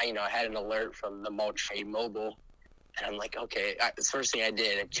check. I had an alert from the Mulch Trade Mobile, and I'm like, okay. The first thing I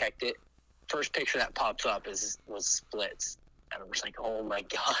did, I checked it. First picture that pops up was splits, and I was like, oh my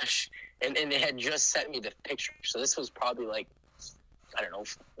gosh. And they had just sent me the picture. So this was probably like, I don't know,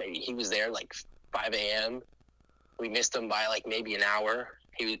 maybe he was there like 5 a.m. We missed him by like maybe an hour.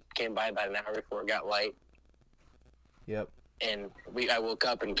 He came by about an hour before it got light. Yep. And I woke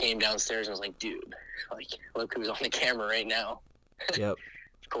up and came downstairs and was like, dude, like, look who's on the camera right now. Yep.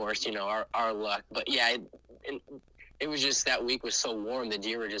 Of course, our luck. But yeah, it was just that week was so warm. The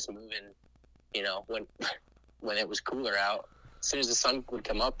deer were just moving, when it was cooler out. As soon as the sun would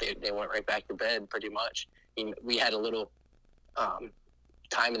come up, they went right back to bed pretty much. We had a little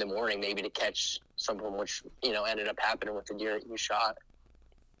time in the morning maybe to catch some of them, which, ended up happening with the deer that you shot.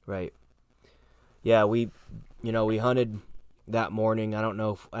 Right. Yeah, we hunted that morning. I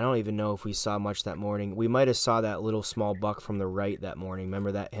don't even know if we saw much that morning. We might have saw that little small buck from the right that morning.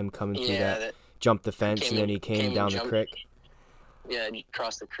 Remember that, him coming through that jumped the fence, and then he came down the creek? Yeah,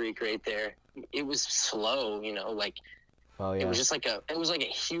 across the creek right there. It was slow, like... Oh, yeah. It was just like a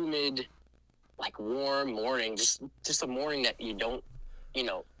humid, like warm morning, just a morning that you don't,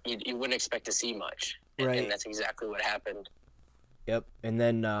 you wouldn't expect to see much. Right. And that's exactly what happened. Yep. And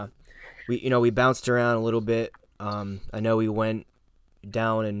then we bounced around a little bit. I know we went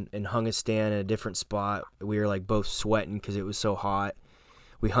down and hung a stand in a different spot. We were like both sweating because it was so hot.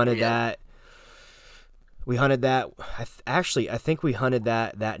 We hunted that. I think we hunted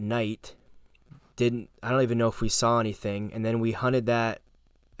that night. I don't even know if we saw anything. And then we hunted that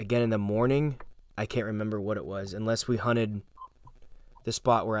again in the morning. I can't remember what it was, unless we hunted the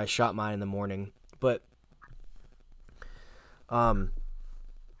spot where I shot mine in the morning. But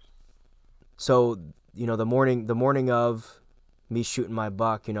so the morning of me shooting my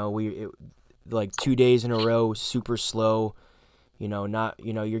buck, like 2 days in a row, super slow.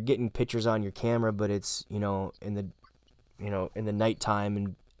 You're getting pictures on your camera, but it's in the nighttime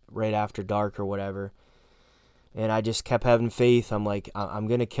and right after dark or whatever. And I just kept having faith. I'm like, I'm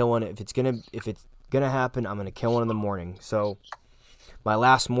gonna kill one. If it's gonna happen, I'm gonna kill one in the morning. So my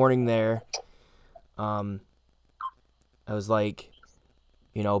last morning there, I was like,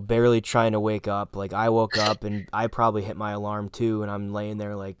 barely trying to wake up. Like, I woke up and I probably hit my alarm too, and I'm laying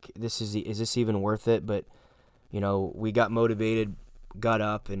there like, is this even worth it? But we got motivated, got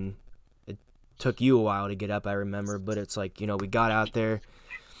up, and it took you a while to get up, I remember, but it's like, we got out there,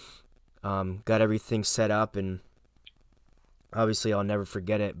 got everything set up, and obviously I'll never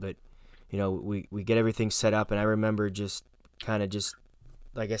forget it, but we get everything set up, and I remember just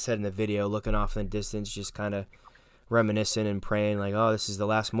like I said in the video, looking off in the distance, just kind of reminiscing and praying like, oh, this is the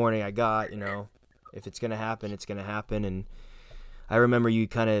last morning I got, if it's gonna happen, it's gonna happen. And I remember you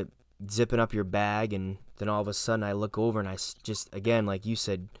kind of zipping up your bag, and then all of a sudden I look over and I just, again, like you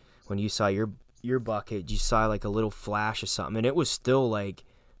said, when you saw your bucket, you saw like a little flash of something, and it was still like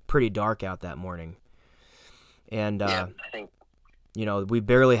pretty dark out that morning. And I think we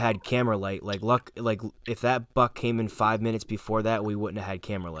barely had camera light. Like if that buck came in 5 minutes before that, we wouldn't have had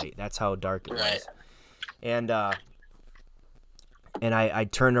camera light. That's how dark it was. And I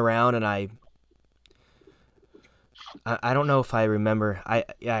turned around and I don't know if I remember. I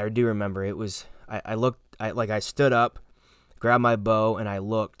do remember. It was I looked. I stood up, grabbed my bow, and I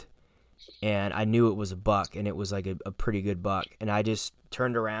looked, and I knew it was a buck, and it was like a pretty good buck. And I just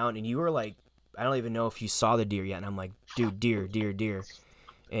turned around, and you were like, I don't even know if you saw the deer yet. And I'm like, dude, deer.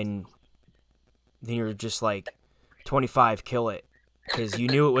 And then you're just like, 25, kill it. Because you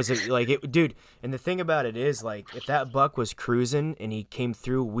knew it was dude. And the thing about it is, like, if that buck was cruising and he came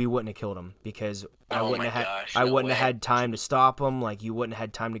through, we wouldn't have killed him, because I wouldn't have had time to stop him. Like, you wouldn't have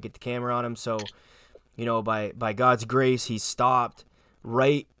had time to get the camera on him. So, by God's grace, he stopped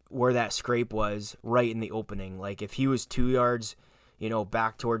right where that scrape was, right in the opening. Like, if he was 2 yards,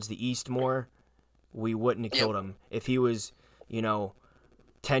 back towards the east more, we wouldn't have killed him. If he was,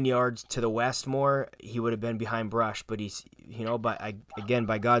 10 yards to the west more, he would have been behind brush. But he's,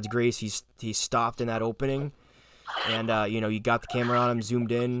 by God's grace, he stopped in that opening, and you got the camera on him,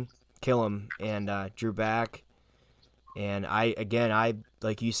 zoomed in, kill him, and drew back, And I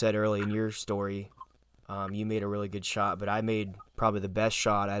like you said early in your story, you made a really good shot, but I made probably the best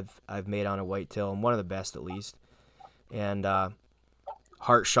shot I've made on a whitetail, and one of the best at least. And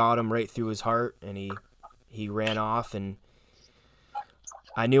Hart shot him right through his heart, and he ran off, and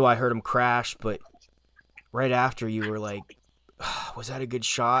I knew I heard him crash, but right after you were like, was that a good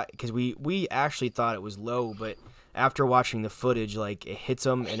shot? Because we actually thought it was low, but after watching the footage, like, it hits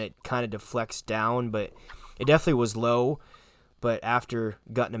him and it kind of deflects down, but it definitely was low. But after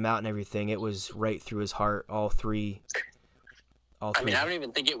gutting him out and everything, it was right through his heart, all three. I mean, I don't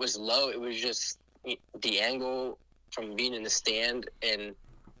even think it was low. It was just the angle from being in the stand and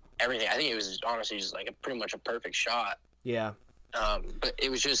everything. I think it was honestly just like pretty much a perfect shot. Yeah. But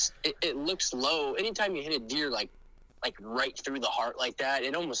it was just, it looks low. Anytime you hit a deer like right through the heart like that,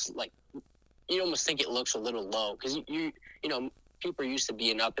 it almost like, you almost think it looks a little low, because you know, people are used to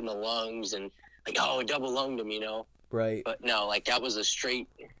being up in the lungs and like, oh, double lunged him, you know. Right. But no, like that was a straight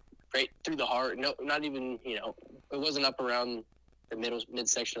right through the heart. No, not even, you know, it wasn't up around the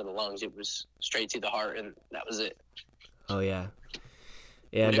midsection of the lungs. It was straight through the heart, and that was it. Oh yeah.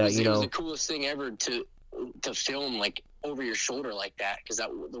 And it was the coolest thing ever to film like over your shoulder like that, because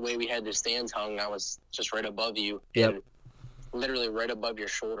the way we had the stands hung, I was just right above you. Yep. And literally right above your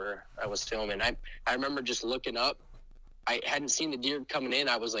shoulder I was filming. I remember just looking up. I hadn't seen the deer coming in.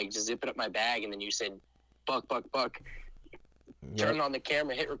 I was like just zipping up my bag, and then you said buck. Yep. Turned on the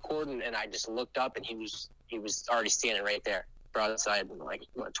camera, hit record, and I just looked up, and he was already standing right there, broadside, like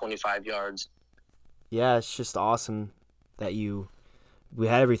 25 yards. Yeah, it's just awesome that we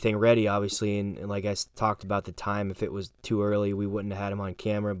had everything ready, obviously, and like I talked about the time, if it was too early, we wouldn't have had him on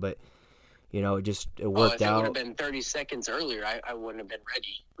camera, but, you know, it worked out. If it would have been 30 seconds earlier, I wouldn't have been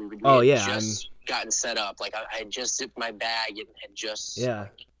ready. We had just gotten set up. Like, I had just zipped my bag and had just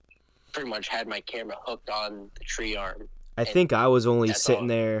pretty much had my camera hooked on the tree arm. I think I was only sitting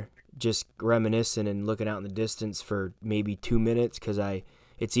there just reminiscing and looking out in the distance for maybe 2 minutes, because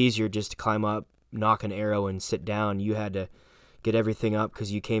it's easier just to climb up, knock an arrow, and sit down. You had to get everything up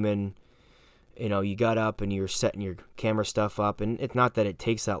because you came in, you know, you got up and you're setting your camera stuff up, and it's not that it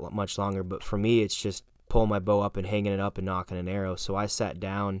takes that much longer, but for me it's just pulling my bow up and hanging it up and knocking an arrow. So I sat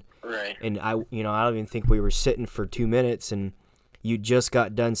down, right, and I don't even think we were sitting for 2 minutes, and you just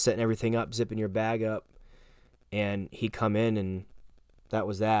got done setting everything up, zipping your bag up, and he come in, and that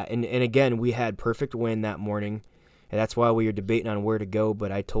was that. And again, we had perfect wind that morning, and that's why we were debating on where to go.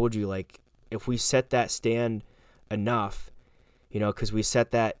 But I told you, like, if we set that stand enough, you know, because we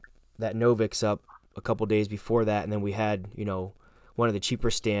set that Novix up a couple days before that, and then we had, you know, one of the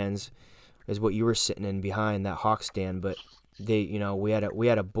cheaper stands is what you were sitting in behind, that Hawk stand. But they, you know, we had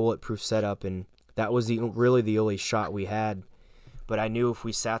a bulletproof setup, and that was really the only shot we had. But I knew if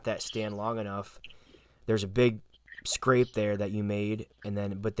we sat that stand long enough, there's a big scrape there that you made,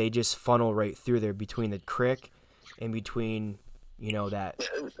 but they just funnel right through there between the crick and between, you know, that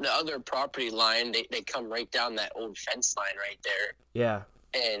the other property line. They come right down that old fence line right there. Yeah.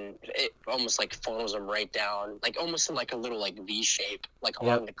 And it almost like funnels them right down, like almost in like a little like V shape, like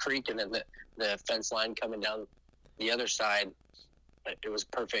along the creek, and then the fence line coming down the other side. It was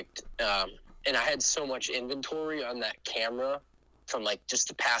perfect. And I had so much inventory on that camera from like just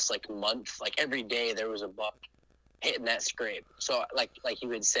the past like month. Like every day there was a buck hitting that scrape. So like you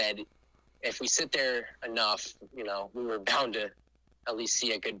had said, if we sit there enough, you know, we were bound to at least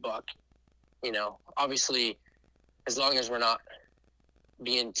see a good buck. You know, obviously, as long as we're not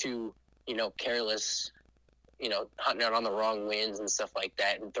being too, you know, careless, you know, hunting out on the wrong winds and stuff like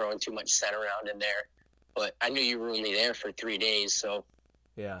that, and throwing too much scent around in there. But I knew you were only there for 3 days, so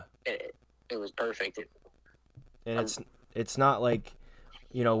yeah, it was perfect. It's not like,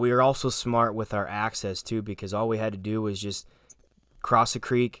 you know, we were also smart with our access too, because all we had to do was just cross a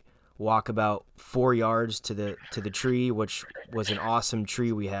creek, walk about 4 yards to the tree, which was an awesome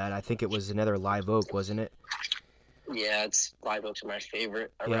tree we had. I think it was another live oak, wasn't it? Yeah, live oaks are my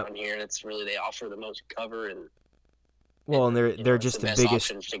favorite around here. It's really, they offer the most cover, and they're just the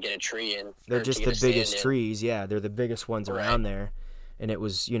biggest to get a tree in. They're just the biggest trees. Yeah, they're the biggest ones around there, and it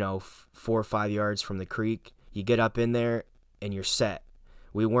was, you know, 4 or 5 yards from the creek. You get up in there and you're set.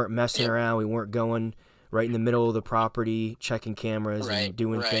 We weren't messing around. We weren't going right in the middle of the property checking cameras and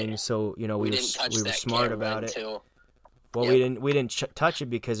doing things. So, you know, we were smart about it. Well, we didn't touch it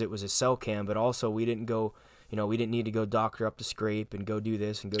because it was a cell cam, but also we didn't go. You know, we didn't need to go doctor up the scrape and go do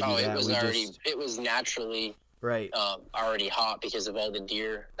this and go do that. It was naturally already hot because of all the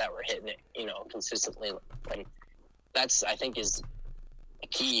deer that were hitting it, you know, consistently. Like, that's, I think, is a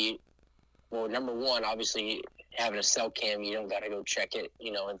key. Well, number one, obviously, having a cell cam, you don't got to go check it,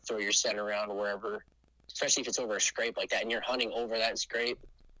 you know, and throw your scent around wherever especially if it's over a scrape like that and you're hunting over that scrape.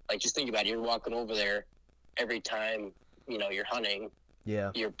 Like, just think about it. You're walking over there every time, you're hunting.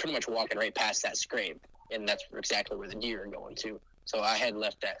 Yeah. You're pretty much walking right past that scrape, and that's exactly where the deer are going to. So I had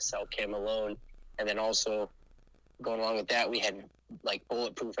left that cell cam alone. And then also going along with that, we had like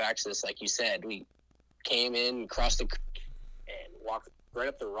bulletproof access, like you said. We came in, crossed the creek, and walked right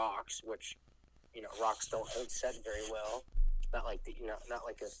up the rocks, which, rocks don't set very well. Not like not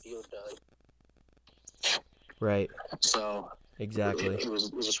like a field does. Right. So exactly.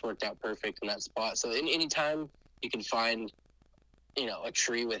 It just worked out perfect in that spot. So anytime you can find, a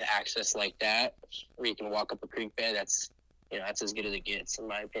tree with access like that, where you can walk up a creek bed, that's as good as it gets, in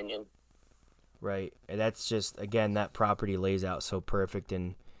my opinion. Right. And that's just, again, that property lays out so perfect,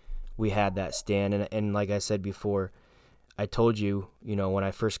 and we had that stand. And like I said before, I told you, when I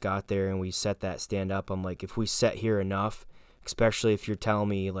first got there and we set that stand up, I'm like, if we set here enough, especially if you're telling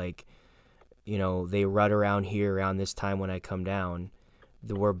me, like, they rut around here around this time when I come down,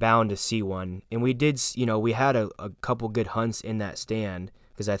 we're bound to see one. And we did, we had a couple good hunts in that stand,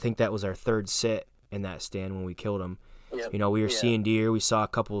 because I think that was our third sit in that stand when we killed them. Yep. We were seeing deer. We saw a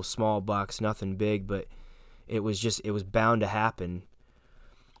couple of small bucks, nothing big, but it was bound to happen.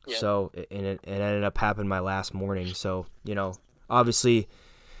 Yep. So, and it ended up happening my last morning. So, obviously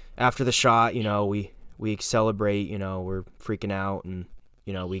after the shot, we celebrate, we're freaking out, and,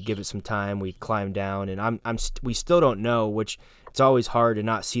 we give it some time. We climb down, and we still don't know, which it's always hard to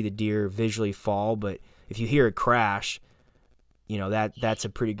not see the deer visually fall. But if you hear a crash, that's a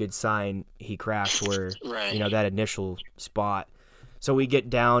pretty good sign he crashed where, right. That initial spot. So we get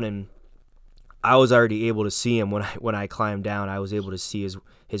down, and I was already able to see him when I climbed down. I was able to see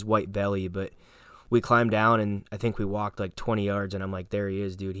his white belly, but we climbed down, and I think we walked like 20 yards, and I'm like, there he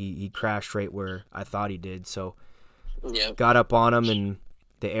is, dude. He crashed right where I thought he did. So yep. Got up on him, and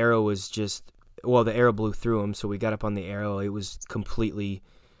the arrow was the arrow blew through him. So we got up on the arrow. It was completely,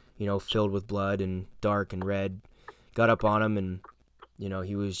 filled with blood and dark and red. Got up on him, and,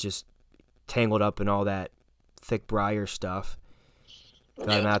 he was just tangled up in all that thick briar stuff. Got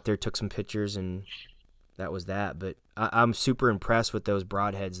him out there, took some pictures, and that was that. But I'm super impressed with those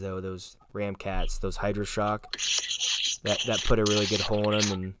broadheads, though, those Ramcats, those HydroShock. That put a really good hole in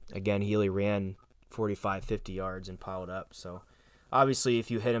him, and, again, Healy ran 45, 50 yards and piled up. So, obviously, if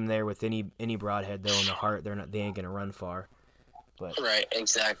you hit him there with any broadhead, though, in the heart, they ain't going to run far. But, right,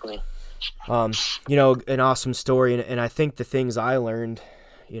 exactly. An awesome story, and I think the things I learned,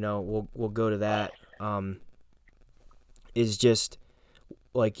 we'll go to that, is just,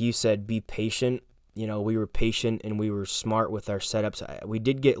 like you said, be patient. We were patient, and we were smart with our setups. We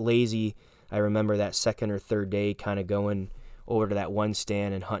did get lazy. I remember that second or third day kind of going over to that one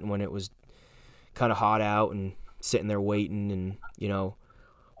stand and hunting when it was kind of hot out and sitting there waiting, and,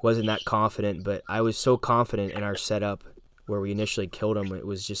 wasn't that confident. But I was so confident in our setup where we initially killed him. It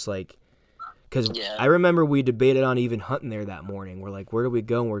was just like, because I remember we debated on even hunting there that morning. We're like, where do we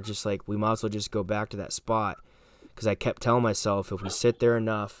go? And we're just like, we might as well just go back to that spot, because I kept telling myself, if we sit there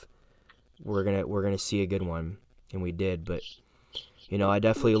enough, we're gonna see a good one, and we did. But I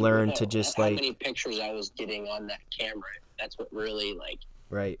definitely learned to just how many pictures I was getting on that camera. That's what really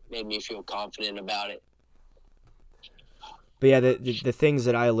made me feel confident about it. But yeah, the things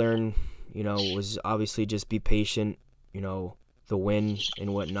that I learned, was obviously just be patient. The wind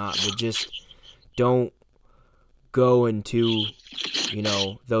and whatnot, but just don't go into,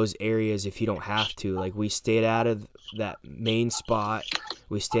 those areas if you don't have to. Like, we stayed out of that main spot.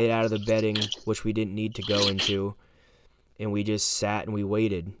 We stayed out of the bedding, which we didn't need to go into, and we just sat and we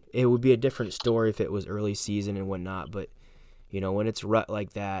waited. It would be a different story if it was early season and whatnot, but, when it's rut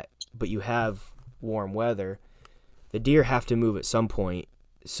like that, but you have warm weather, the deer have to move at some point.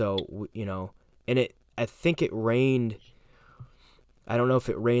 So, and I think it rained. I don't know if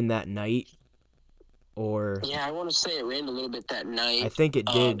it rained that night or. Yeah, I want to say it rained a little bit that night. I think it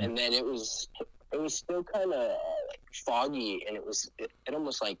did. And then it was still kind of foggy, and it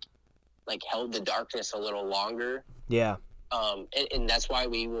almost like held the darkness a little longer. Yeah. And that's why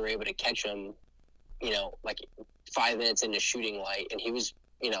we were able to catch him, 5 minutes into shooting light, and he was,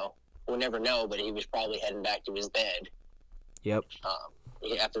 we'll never know, but he was probably heading back to his bed. Yep.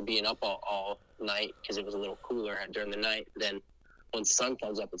 After being up all night, because it was a little cooler during the night. Then once the sun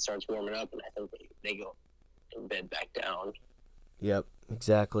comes up, it starts warming up, and I think they go in bed back down. Yep,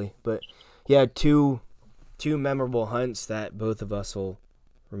 exactly. But yeah, two memorable hunts that both of us will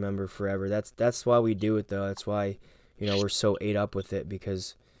remember forever. That's why we do it, though. That's why, we're so ate up with it,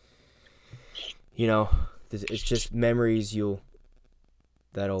 because, it's just memories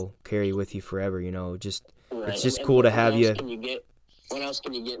that'll carry with you forever. Just right. It's just cool to have you. When else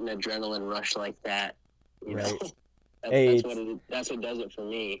can you get an adrenaline rush like that? You Right. know, Hey, that's what does it for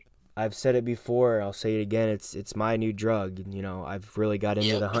me. I've said it before. I'll say it again. It's my new drug. You know, I've really got into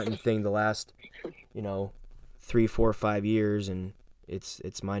Yep. the hunting thing the last, you know, 3, 4, 5 years, and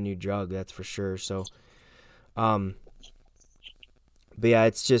it's my new drug. That's for sure. So, um, but yeah,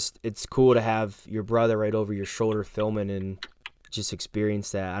 it's cool to have your brother right over your shoulder filming and just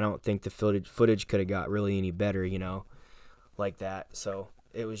experience that. I don't think the footage could have got really any better, you know, like that. So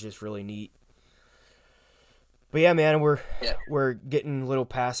it was just really neat. But yeah, man, Yeah. we're getting a little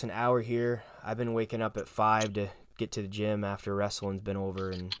past an hour here. I've been waking up at 5 to get to the gym after wrestling's been over,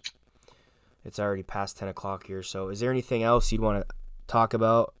 and it's already past 10 o'clock here. So is there anything else you'd want to talk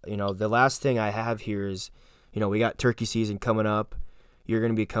about? You know, the last thing I have here is, you know, we got turkey season coming up. You're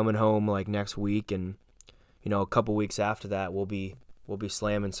going to be coming home like next week, and, you know, a couple weeks after that, we'll be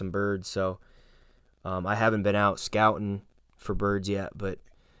slamming some birds. So I haven't been out scouting for birds yet, but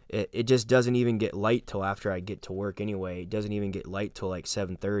it just doesn't even get light till after I get to work anyway. It doesn't even get light till like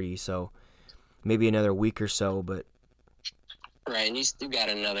 7:30, so maybe another week or so, but Right, and you still got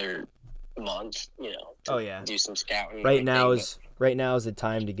another month, you know, to oh yeah. do some scouting. And Right now everything, is the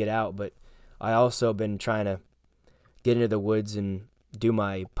time to get out, but I also been trying to get into the woods and do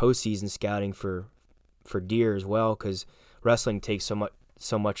my postseason scouting for deer as well, because wrestling takes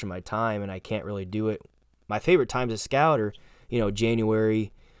so much of my time, and I can't really do it. My favorite times to scout are, you know,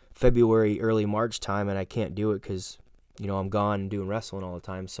 January, February, early March time, and I can't do it because, you know, I'm gone and doing wrestling all the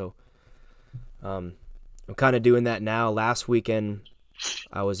time. So I'm kind of doing that now. Last weekend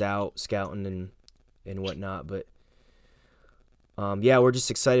I was out scouting and whatnot, but yeah, we're just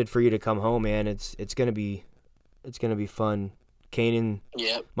excited for you to come home, man. It's gonna be fun. Kanan,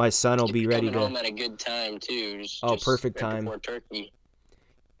 Yep. my son, will be ready Coming to. home at a good time too. Just Perfect right time. before turkey.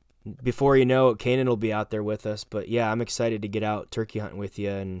 Before you know it, Kanan will be out there with us. But yeah, I'm excited to get out turkey hunting with you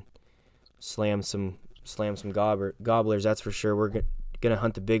and slam some gobblers. That's for sure. We're gonna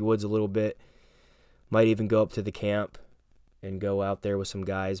hunt the big woods a little bit. Might even go up to the camp and go out there with some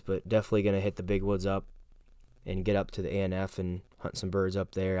guys. But definitely gonna hit the big woods up and get up to the ANF and hunt some birds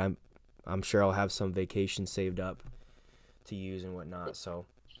up there. I'm sure I'll have some vacation saved up to use and whatnot. So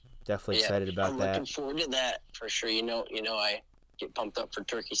definitely excited about that. I'm looking forward to that for sure. You know, I get pumped up for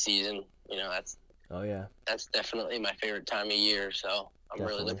turkey season. You know, that's definitely my favorite time of year. So I'm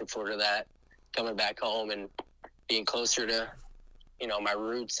really looking forward to that. Coming back home and being closer to, you know, my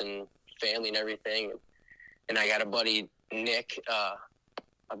roots and family and everything. And I got a buddy, Nick,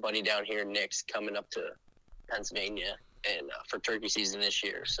 my buddy down here, Nick's coming up to Pennsylvania and for turkey season this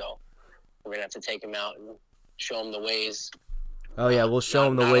year. So we're gonna have to take him out and show him the ways. Oh yeah, we'll show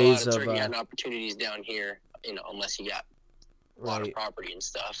him the ways of turkey hunting opportunities down here. You know, unless you got a lot of property and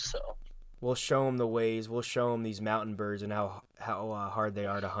stuff. So we'll show him the ways. We'll show him these mountain birds and how hard they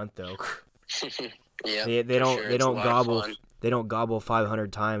are to hunt, though. Yeah, they don't gobble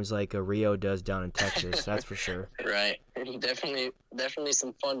 500 times like a Rio does down in Texas. That's for sure. Right. Definitely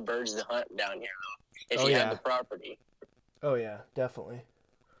some fun birds to hunt down here, though, if you have the property. Oh yeah, definitely.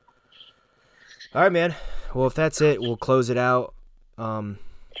 All right, man. Well, if that's it, we'll close it out. That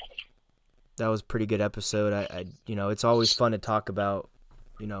was a pretty good episode. I you know, it's always fun to talk about,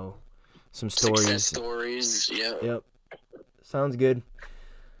 you know, some stories. Success stories, yeah. Yep. Sounds good.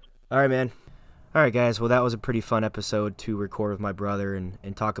 All right, man. All right, guys. Well, that was a pretty fun episode to record with my brother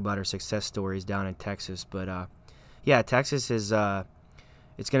and talk about our success stories down in Texas. But, yeah, Texas is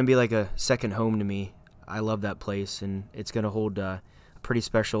it's going to be like a second home to me. I love that place, and it's going to hold a pretty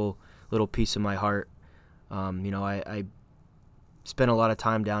special little piece of my heart. You know, I spent a lot of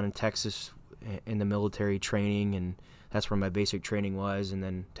time down in Texas in the military training, and that's where my basic training was. And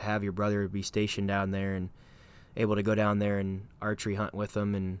then to have your brother be stationed down there and able to go down there and archery hunt with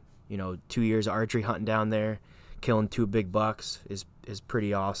him, and, you know, 2 years of archery hunting down there, killing 2 big bucks is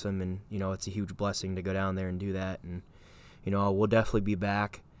pretty awesome. And, you know, it's a huge blessing to go down there and do that. And, you know, we'll definitely be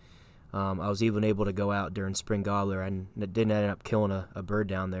back. I was even able to go out during spring gobbler. I didn't end up killing a bird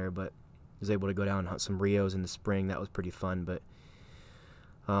down there, but was able to go down and hunt some Rios in the spring. That was pretty fun. But,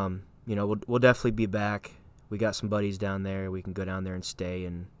 you know, we'll definitely be back. We got some buddies down there. We can go down there and stay,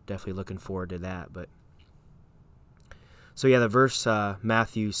 and definitely looking forward to that. But so yeah, the verse,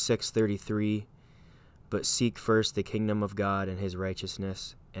 Matthew 6:33, but seek first the kingdom of God and his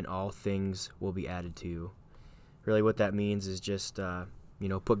righteousness, and all things will be added to you. Really what that means is just, you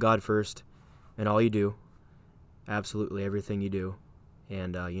know, put God first in all you do, absolutely everything you do,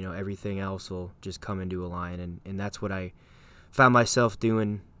 and, you know, everything else will just come into a line. And that's what I found myself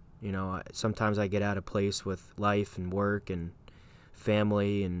doing. You know, sometimes I get out of place with life and work and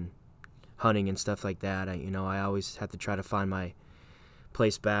family and hunting and stuff like that. I always have to try to find my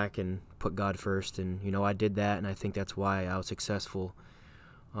place back and put God first. And, you know, I did that, and I think that's why I was successful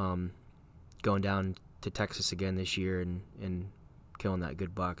going down to Texas again this year and killing that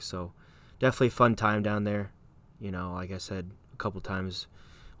good buck. So definitely a fun time down there. You know, like I said a couple times,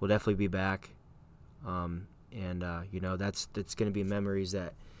 we'll definitely be back. You know, that's going to be memories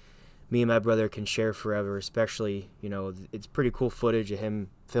that me and my brother can share forever, especially, you know, it's pretty cool footage of him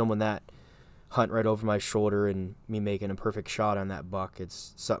filming that hunt right over my shoulder and me making a perfect shot on that buck.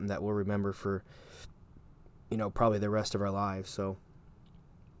 It's something that we'll remember for, you know, probably the rest of our lives. So,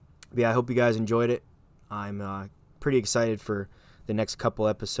 yeah, I hope you guys enjoyed it. I'm pretty excited for the next couple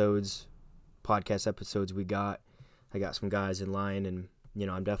episodes, podcast episodes we got. I got some guys in line, and, you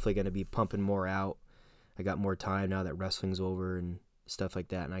know, I'm definitely going to be pumping more out. I got more time now that wrestling's over and stuff like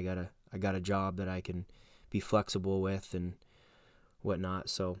that, and I got a job that I can be flexible with and whatnot.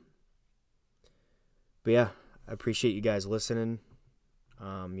 So, but yeah, I appreciate you guys listening.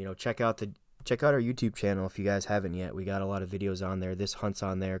 You know, check out our YouTube channel if you guys haven't yet. We got a lot of videos on there. This hunt's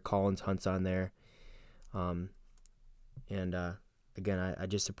on there. Colin's hunt's on there. Again, I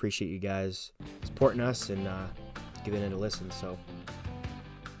just appreciate you guys supporting us and giving it a listen. So,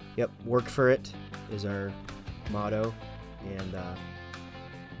 yep, work for it is our motto, and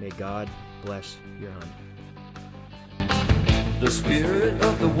may God bless your hunt. The spirit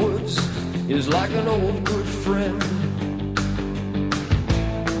of the woods is like an old good friend.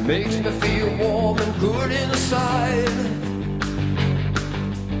 Makes me feel warm and good inside.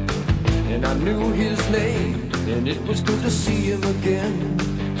 And I knew his name, and it was good to see him again.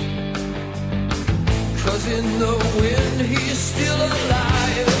 'Cause in the wind he's still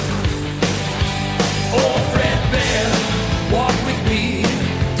alive. Oh, Fred Bear, walk with me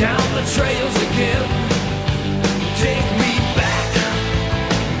down the trails again. Take me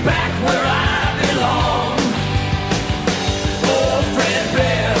back where I belong. Oh, Fred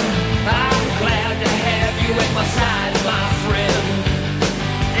Bear, I'm glad to have you at my side, my friend.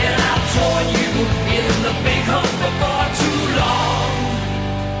 And I'll join you in the big hunt before too long.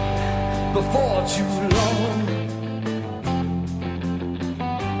 Before too long.